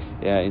something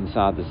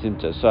inside the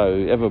simta. So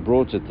whoever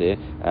brought it there,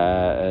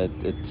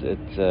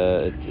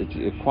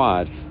 it's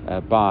acquired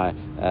by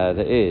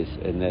the heirs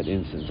in that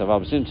instance.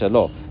 Of simta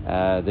law,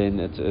 then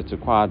it's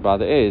acquired by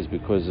the heirs,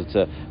 because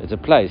it's a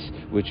place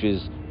which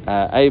is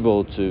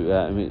able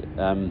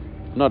to.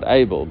 Not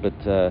able, but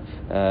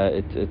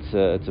it's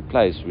a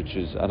place which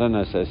is, I don't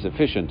know, so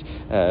sufficient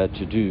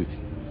to do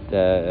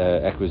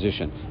the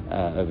acquisition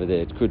over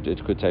there. It could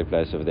take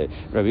place over there.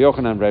 Rabbi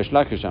Yochanan Reish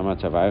Lakish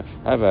Amatavau.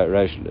 However,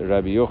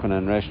 Rabbi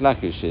Yochanan Reish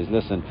Lakish says,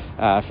 listen,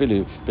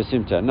 afilu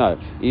besimta. No,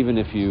 even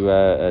if you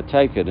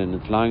take it and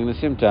it's lying in the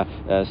simta,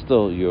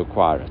 still you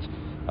acquire it.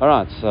 All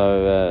right.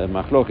 So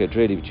machloket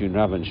really between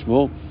Rav and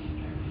Shmuel.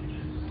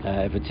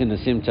 If it's in a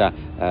simta,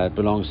 it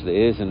belongs to the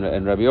heirs,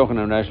 and Rabbi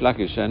Yochanan and Reish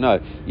Lakish say no.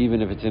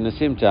 Even if it's in a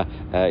simta,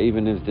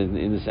 even if it's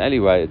in this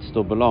alleyway, it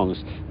still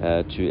belongs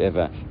to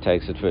whoever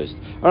takes it first.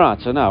 All right.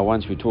 So now,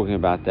 once we're talking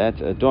about that,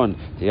 Don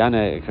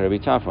Tiane Rabbi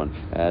Tarfon,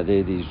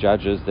 they're these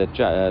judges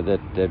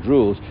that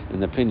ruled in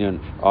the opinion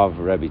of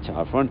Rabbi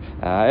Tarfon.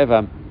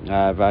 However,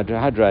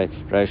 Vadhadre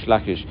Reish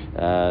Lakish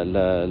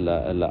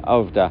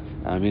Avda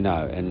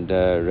Amino, and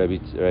Rabbi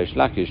Reish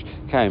Lakish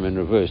came and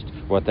reversed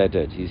what they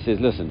did. He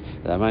says, listen,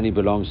 the money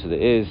belongs to the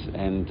heirs,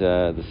 and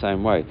the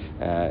same way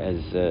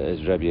as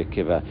Rabbi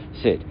Akiva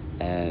said.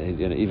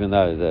 Even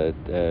though the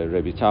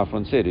Rabbi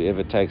Tarfon said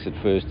whoever takes it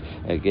first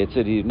gets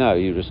it, he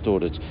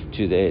restored it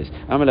to the heirs.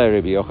 Amalei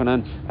Rabbi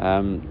Yochanan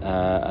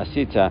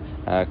Asita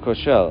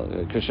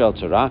Koshel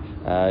Torah.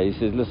 He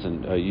says,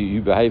 listen,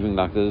 you behaving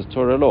like there's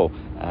Torah law.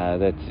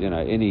 That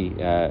any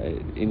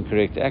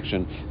incorrect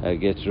action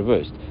gets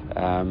reversed,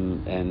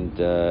 and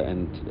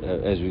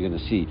as we're going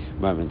to see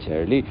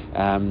momentarily.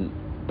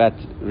 But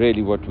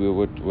really, what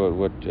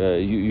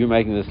you're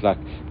making this like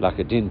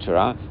a din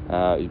Torah,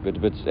 but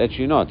it's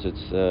actually not.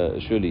 It's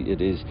surely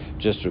it is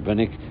just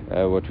rabbinic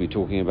what we're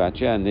talking about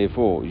here, and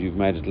therefore you've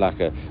made it like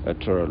a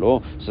Torah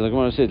law. So the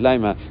Gemara says,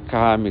 "Lema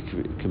kaha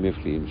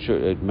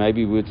kamifli."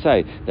 Maybe we would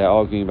say they're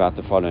arguing about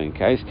the following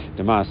case: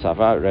 Dema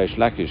Sava Reish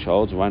Lakish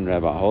holds. One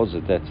rabbi holds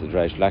that that's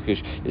Reish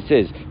Lakish. It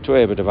says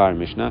Toeh b'davar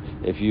Mishnah.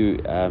 If you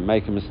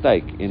make a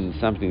mistake in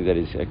something that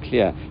is a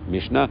clear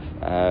Mishnah,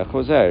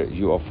 chozer,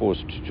 you are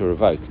forced to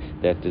revoke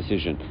that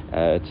decision.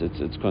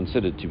 It's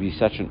considered to be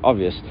such an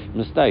obvious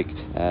mistake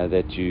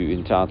that you're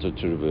entitled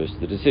to reverse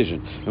the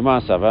decision. And the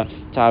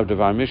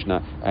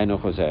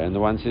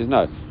one says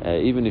no.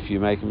 Even if you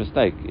make a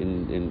mistake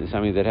in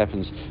something that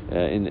happens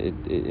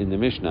in the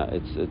Mishnah,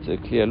 it's a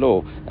clear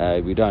law.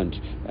 We don't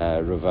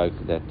revoke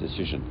that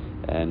decision.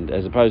 And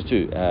as opposed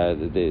to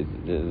the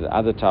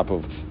other type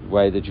of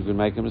way that you can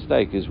make a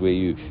mistake is where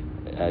you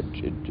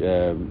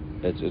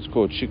it's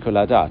called shikul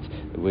hadat,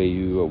 where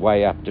you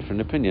weigh up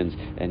different opinions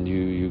and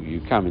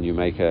you come and you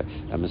make a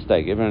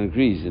mistake. Everyone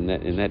agrees in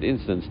that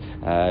instance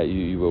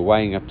you were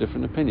weighing up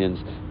different opinions,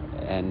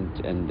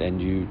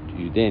 and you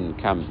then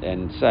come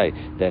and say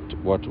that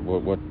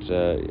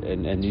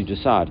and you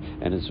decide,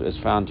 and it's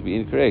found to be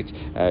incorrect.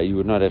 You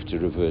would not have to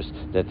reverse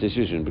that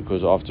decision,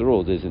 because after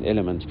all there's an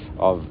element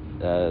of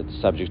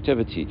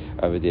subjectivity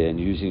over there and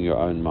using your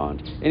own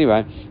mind.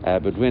 Anyway,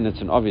 but when it's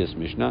an obvious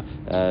Mishnah,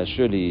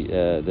 surely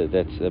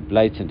that's a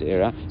blatant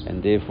error,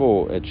 and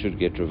therefore it should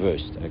get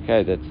reversed.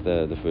 Okay, that's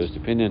the first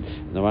opinion.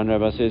 And the one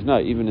rabbi says, no,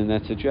 even in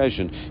that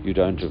situation, you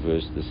don't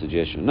reverse the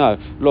suggestion. No,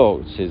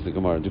 law, says the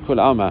Gemara,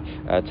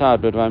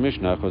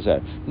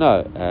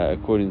 no,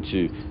 according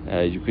to,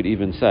 you could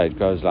even say, it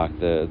goes like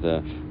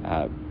the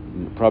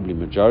probably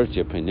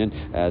majority opinion,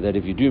 that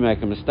if you do make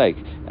a mistake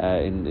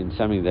in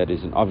something that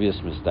is an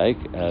obvious mistake,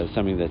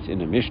 something that's in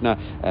a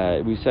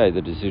Mishnah, we say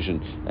the decision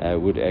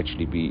would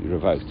actually be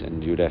revoked,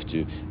 and you would have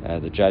to,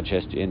 the judge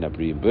has to end up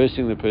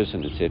reimbursing the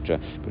person, etc.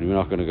 But we're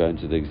not going to go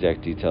into the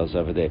exact details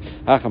over there.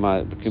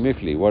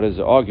 What is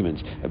the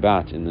argument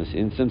about in this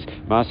instance?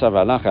 Masav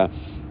alacha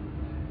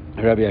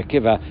Rabbi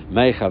Akiva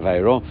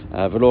meichaveiro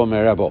v'lo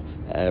merabo.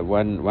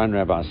 One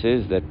rabbi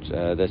says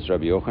that's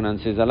Rabbi Yochanan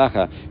says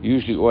halacha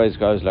usually always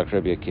goes like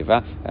Rabbi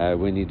Akiva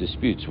when he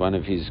disputes one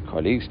of his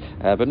colleagues,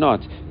 but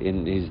not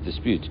in his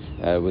dispute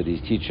with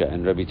his teacher.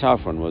 And Rabbi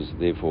Tarfon was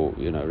therefore,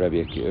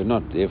 Rabbi Akiva,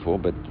 not therefore,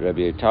 but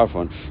Rabbi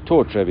Tarfon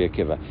taught Rabbi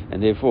Akiva,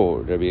 and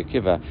therefore Rabbi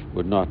Akiva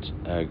would not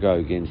go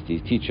against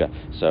his teacher.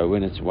 So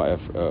when it's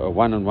a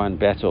one-on-one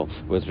battle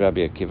with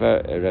Rabbi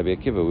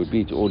Akiva would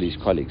beat all his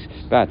colleagues,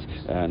 but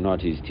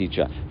not his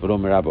teacher. V'lo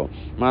merabo.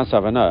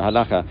 Ma'asavano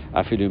halacha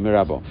afilu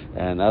merabo.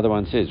 And the other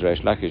one says,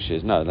 Reish Lakish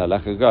says, no, the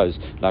halacha goes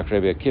like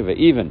Rabbi Akiva,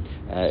 even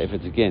if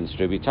it's against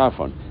Rabbi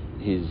Tarfon.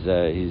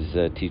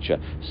 his teacher.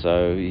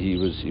 So he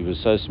was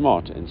so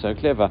smart and so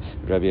clever,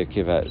 Rabbi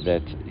Akiva,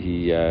 that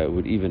he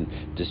would even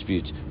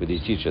dispute with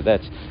his teacher.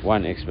 That's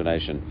one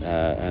explanation.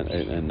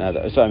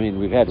 Another. So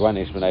we've had one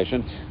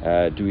explanation.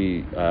 Do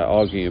we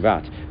arguing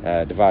about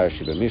Devar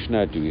Shiba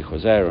Mishnah? Do we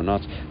Choser or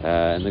not?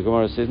 And the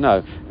Gemara says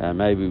no.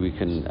 Maybe we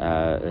can.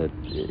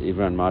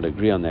 Everyone might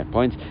agree on that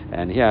point.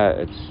 And here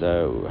it's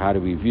how do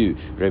we view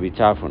Rabbi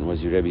Tarfon? Was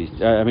he Rabbi?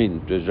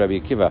 Does Rabbi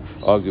Akiva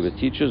argue with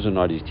teachers or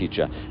not his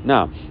teacher?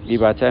 Now,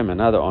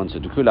 another answer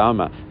to Kula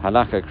Alma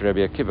Halakha Rabbi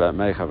Akiva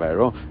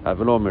Meichavero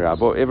V'lo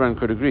Mirabo. Everyone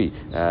could agree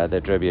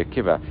that Rabbi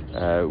Akiva,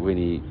 when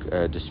he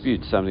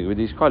disputes something with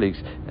his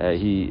colleagues,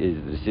 the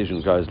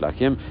decision goes like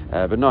him,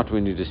 but not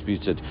when he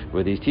disputes it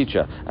with his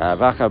teacher.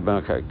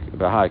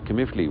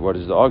 What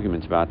is the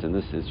argument about in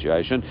this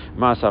situation?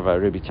 Masava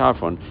Rabbi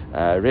Tarfon,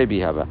 Rabbi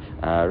Hava,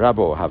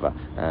 Rabo Hava.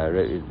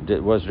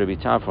 Was Rabbi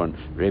Tarfon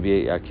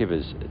Rabbi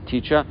Akiva's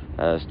teacher,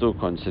 still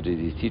considered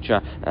his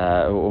teacher?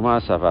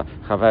 Umasava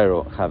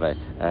Chavero Chave.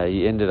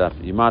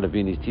 He might have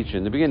been his teacher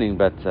in the beginning,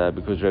 but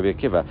because Rabbi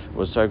Akiva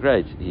was so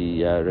great,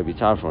 Rabbi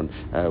Tarfon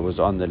was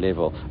on the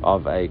level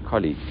of a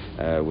colleague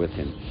with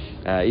him.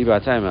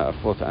 A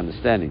fourth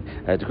understanding.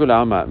 They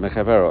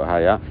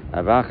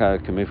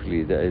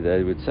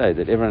would say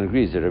that everyone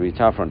agrees that Rabbi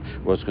Tarfon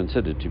was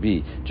considered to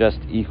be just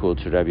equal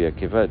to Rabbi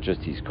Akiva,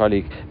 just his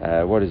colleague.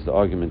 What is the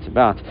argument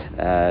about?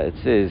 It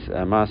says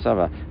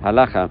Ma'asava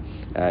Halacha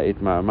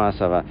Itmar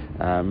Ma'asava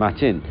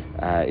Matin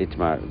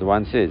Itmar. The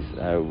one says,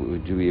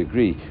 do we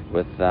agree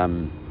with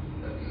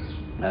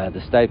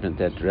the statement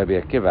that Rabbi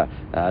Akiva,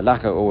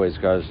 Laka always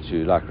goes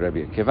to like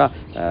Rabbi Akiva,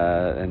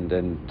 and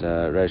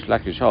Reish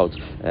Lakish holds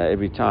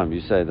every time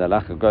you say the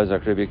Laka goes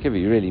like Rabbi Akiva,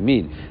 you really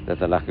mean that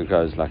the Laka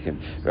goes like him.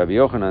 Rabbi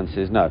Yochanan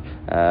says no.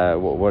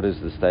 What is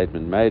the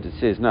statement made? It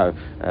says no.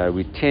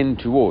 We tend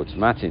towards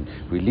Matin.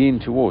 We lean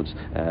towards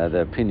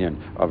the opinion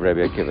of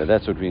Rabbi Akiva.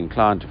 That's what we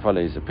incline to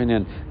follow his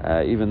opinion,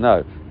 even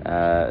though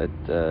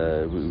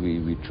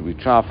we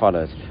try to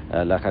follow it.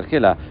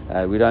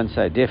 We don't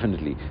say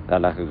definitely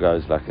that Laka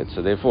goes like it.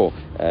 So therefore,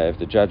 if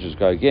the judges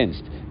go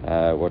against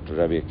what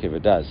Rabbi Akiva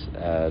does,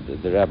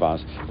 the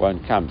rabbis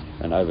won't come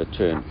and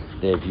overturn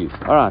their view.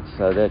 All right,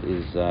 so that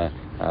is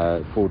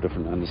four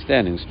different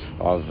understandings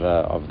of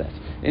that.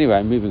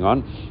 Anyway, moving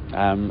on.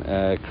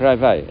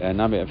 Karavei,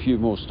 a few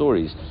more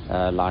stories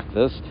like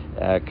this.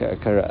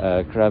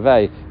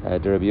 Karavei,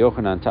 the Rabbi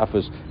Yochanan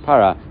Tafus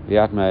Para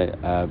Viatme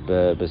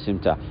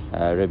Besimta.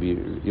 Rabbi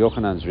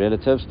Yochanan's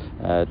relatives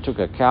took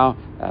a cow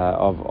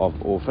of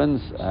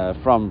orphans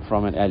from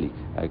an alley.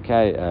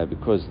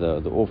 Because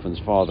the orphan's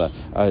father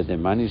owed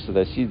them money, so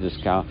they seized this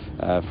cow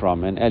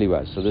from an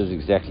alleyway. So this is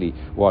exactly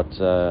what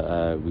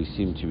we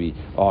seem to be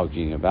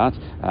arguing about.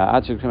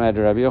 Rabbi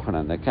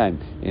Yochanan, they came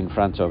in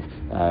front of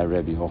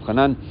Rabbi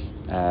Yochanan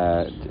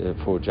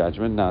for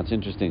judgment. Now it's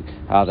interesting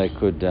how they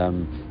could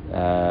come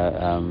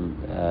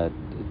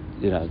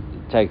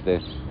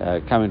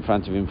in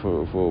front of him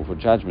for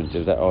judgment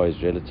if they are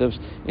his relatives.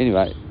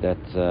 Anyway,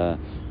 that's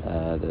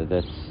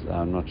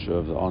I'm not sure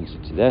of the answer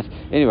to that.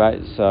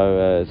 Anyway,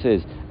 so it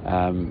says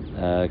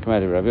Rabbi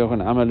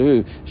Yochanan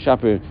Amalu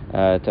Shapir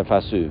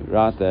Tafasu.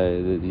 Right,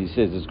 he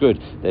says it's good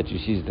that you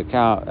seize the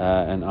cow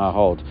and I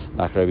hold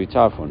like Rabbi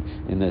Tarfon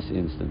in this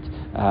instance.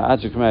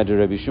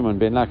 Rabbi Shimon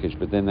ben Lakish,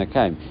 but then they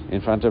came in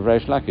front of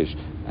Reish Lakish,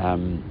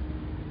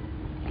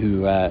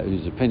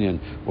 whose opinion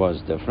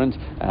was different.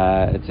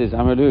 It says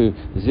Amalu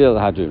Zil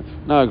Hadu.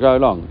 No, go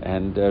along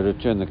and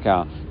return the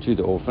cow to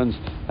the orphans.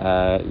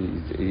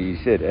 He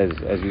said,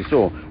 as we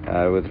saw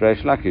with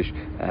Reish Lakish,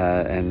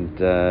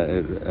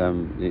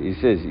 he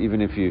says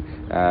even if you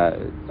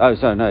it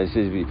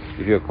says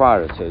if you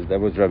acquire it. So that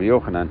was Rabbi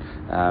Yochanan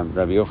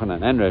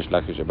and Reish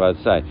Lakish both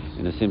say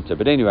in a simta.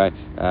 But anyway,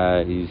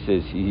 he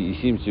says he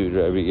seems to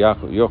Rabbi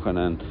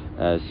Yochanan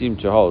seemed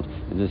to hold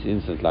in this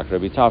instance like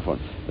Rabbi Tarfon.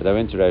 But they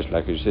went to Reish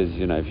Lakish, says,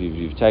 if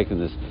you've taken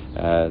this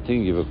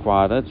thing, you've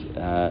acquired it,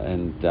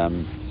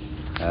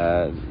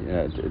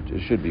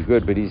 it should be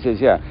good. But he says,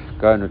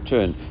 go and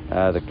return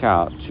the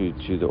cow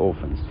to the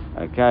orphans.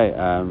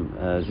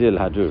 Zil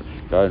Hadur,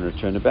 go and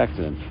return it back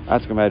to them.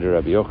 Atzkamei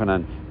Rabbi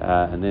Yochanan,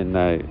 and then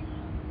they.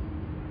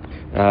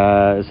 So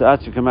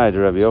Atzukamei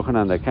Rabbi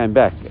Yochanan, they came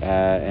back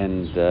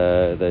and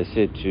they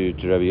said to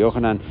Rabbi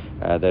Yochanan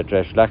that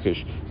Reish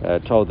Lakish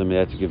told them they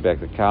had to give back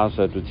the cow.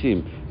 So it would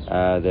seem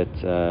that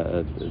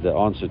the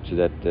answer to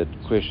that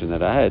question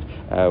that I had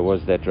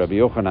was that Rabbi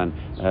Yochanan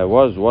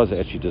was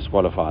actually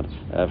disqualified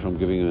from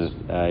giving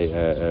him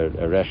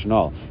a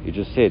rationale. He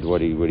just said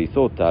what he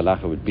thought the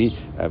halacha would be,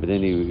 but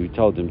then he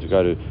told them to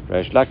go to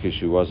Reish Lakish,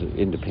 who was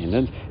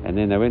independent, and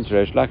then they went to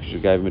Reish Lakish, who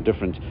gave him a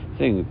different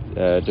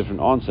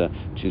answer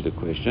to the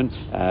question.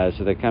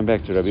 So they come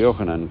back to Rabbi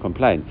Yochanan and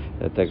complain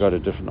that they got a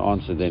different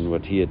answer than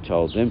what he had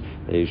told them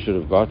that he should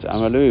have got.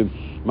 Amalu,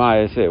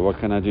 what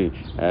can I do?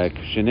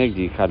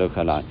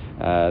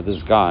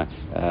 this guy,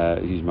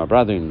 he's my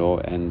brother-in-law,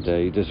 and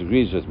he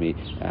disagrees with me,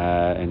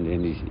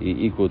 and he's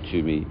equal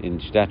to me in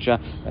stature,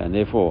 and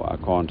therefore I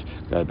can't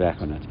go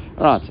back on it.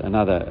 Right,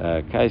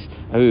 another case.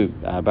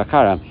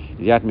 Bakara.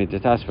 There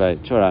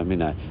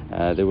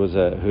was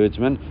a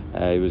herdsman.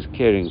 He was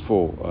caring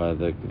for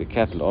the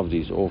cattle of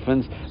these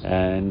orphans,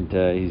 and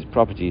his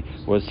property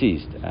was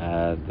seized.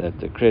 That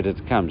the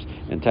creditor comes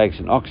and takes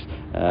an ox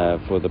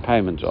for the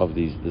payment of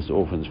this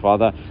orphan's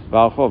father.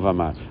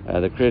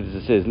 The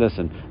creditor says,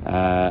 "Listen,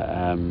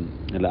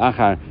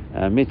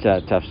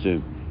 mita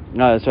tafsum."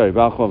 No, sorry,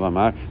 Balchov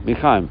Amar,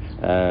 Michaim,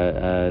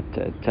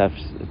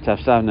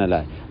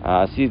 Tafsavnale.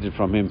 I seized it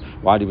from him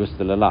while he was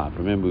still alive.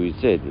 Remember, we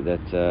said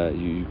that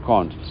you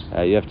can't,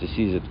 you have to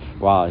seize it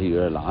while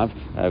you're alive,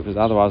 because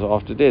otherwise,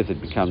 after death,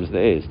 it becomes the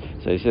heirs.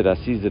 So he said, I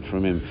seized it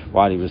from him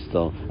while he was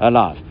still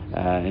alive.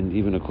 And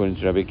even according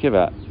to Rabbi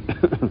Kiva,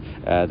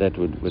 that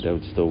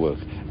would still work.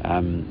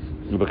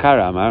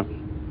 Bakara Amar.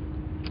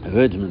 The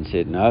herdsman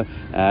said, no,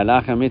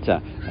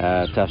 Lachamita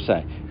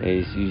Tafsai.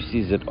 You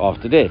seize it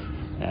after death.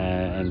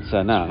 And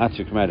so now,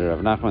 Atzuk Matter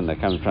of Nachman, they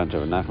come in front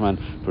of Nachman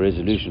for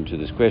resolution to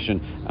this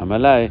question.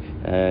 Amalai,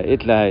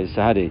 Itlai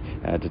Sahadi,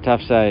 to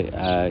Tafsai,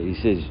 he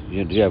says,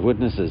 do you have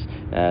witnesses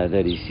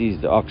that he seized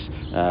the ox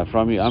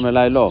from you?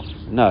 Amalai law.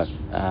 No,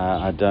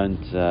 I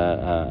don't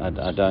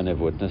have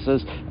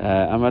witnesses.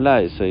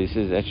 Amalai, so he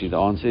says, actually the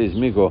answer is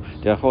Migo,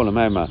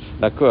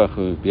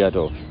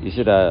 he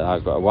said,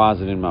 why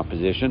is it in my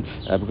possession?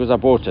 Because I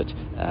bought it.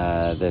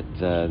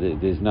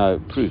 There's no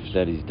proof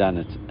that he's done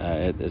it,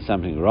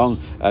 something wrong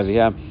over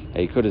here.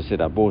 He could have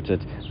said, I bought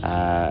it.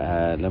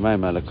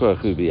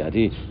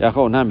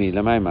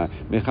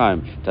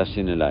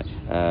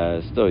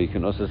 Still, you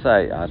can also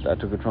say, I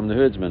took it from the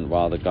herdsman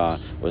while the guy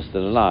was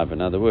still alive.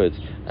 In other words,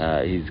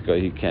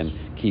 he can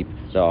keep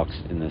the ox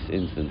in this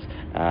instance.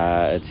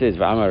 It says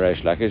V'amar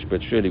Reish Lakish,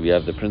 but surely we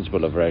have the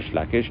principle of Reish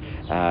Lakish.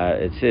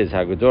 It says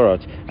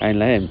Hagudorot Ein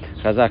Lahem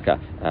Chazaka.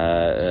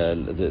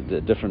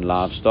 The different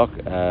livestock,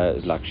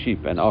 like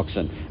sheep and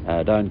oxen,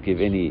 don't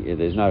give any.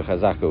 There's no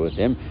chazaka with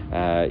them,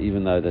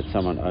 even though that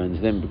someone owns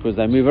them, because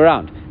they move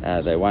around.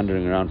 They're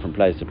wandering around from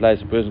place to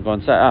place. A person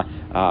can't say,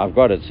 I've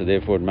got it, so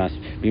therefore it must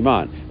be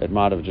mine. It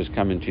might have just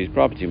come into his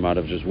property. Might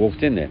have just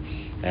walked in there.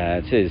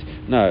 It says,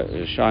 no,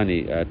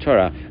 shiny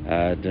Torah,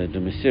 the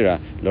Mesira,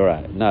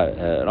 Laura. No,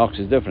 an ox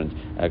is different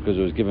because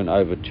it was given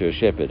over to a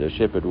shepherd. A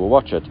shepherd will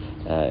watch it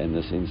in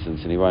this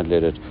instance, and he won't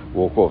let it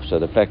walk off. So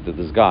the fact that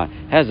this guy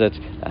has it,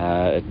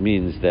 it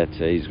means that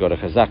he's got a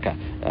chazaka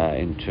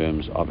in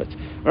terms of it.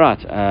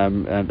 Right,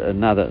 and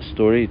another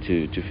story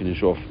to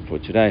finish off for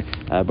today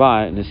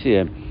by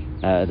Nasir.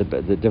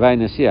 The Devei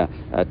Nasir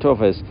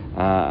Tofes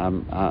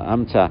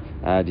Amta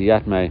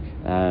Diatme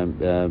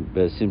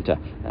Besimta.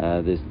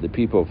 The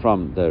people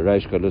from the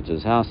Reish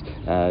Galuta's house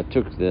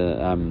took the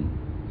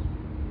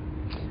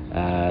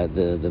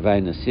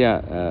Vei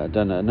Nasir.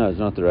 No, it's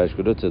not the Reish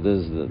Galuta.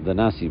 This is the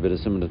Nasi, but a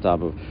similar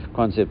type of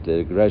concept.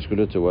 The Reish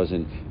Galuta was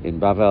in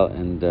Bavel,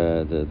 and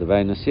the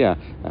Vei Nasir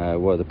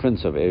were the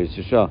prince of Eretz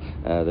Yisrael.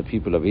 The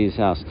people of his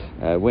house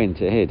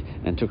went ahead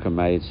and took a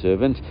maid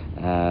servant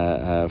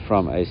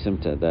from a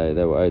simta.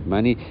 They were owed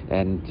money,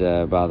 and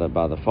by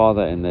the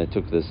father, and they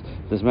took this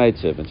maid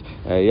servant.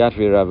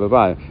 Yatvi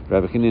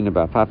Rabbi Chanina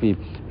bar Papi,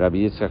 Rabbi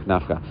Yitzchak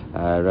Nafka,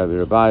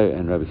 Rabbi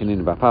and Rabbi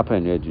Chanina bar Papa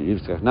and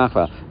Yitzchak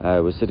Nafka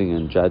were sitting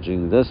and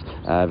judging this.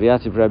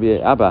 V'yativ Rabbi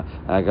Abba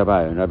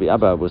Gabai, and Rabbi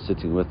Abba was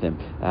sitting with them.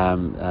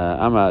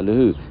 Amar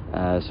Lehu,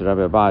 so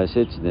Rabbi Abba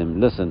said to them,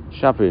 listen,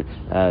 Shapir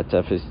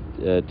Tafis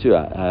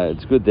Tua,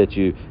 it's good that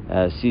you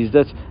seized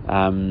it.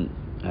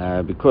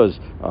 Because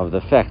of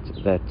the fact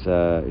that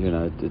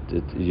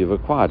you've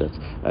acquired it.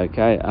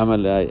 Okay,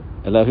 Amalei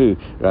Elahu,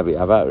 Rabbi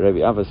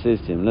Abba says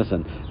to him,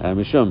 listen,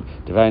 Mishum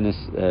Devei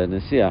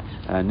Nasir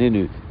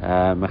Ninu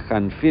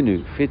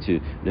Machanfinu Fitu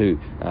Lahu,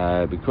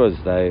 because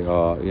they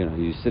are,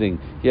 you're sitting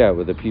here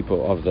with the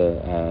people of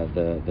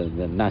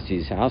the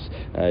Nasi's house,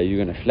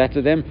 you're going to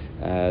flatter them.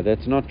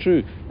 That's not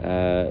true.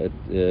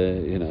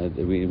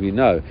 We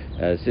know.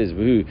 It says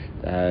V'hu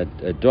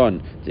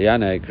Don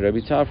Diane Rabbi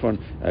Tarfon.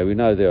 We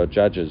know there are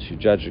judges who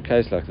judge a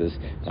case like this,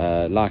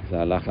 like the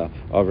halacha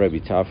of Rabbi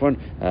Tarfon.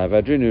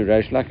 Vadrinu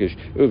Reish Lakish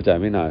Uvda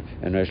Minah,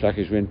 and Reish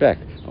Lakish went back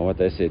on what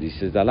they said. He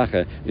says the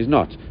halacha is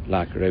not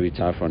like Rabbi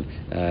Tarfon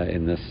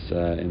in this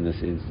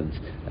instance,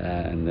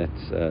 and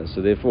that's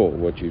so. Therefore,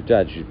 what you've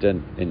judged, you've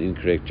done an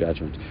incorrect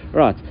judgment.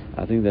 Right.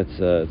 I think that's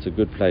it's a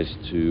good place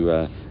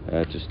to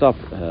stop.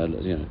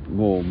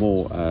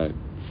 More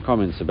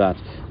comments about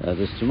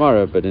this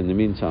tomorrow, but in the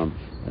meantime,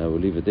 we'll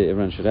leave it there.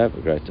 Everyone should have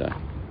a great day.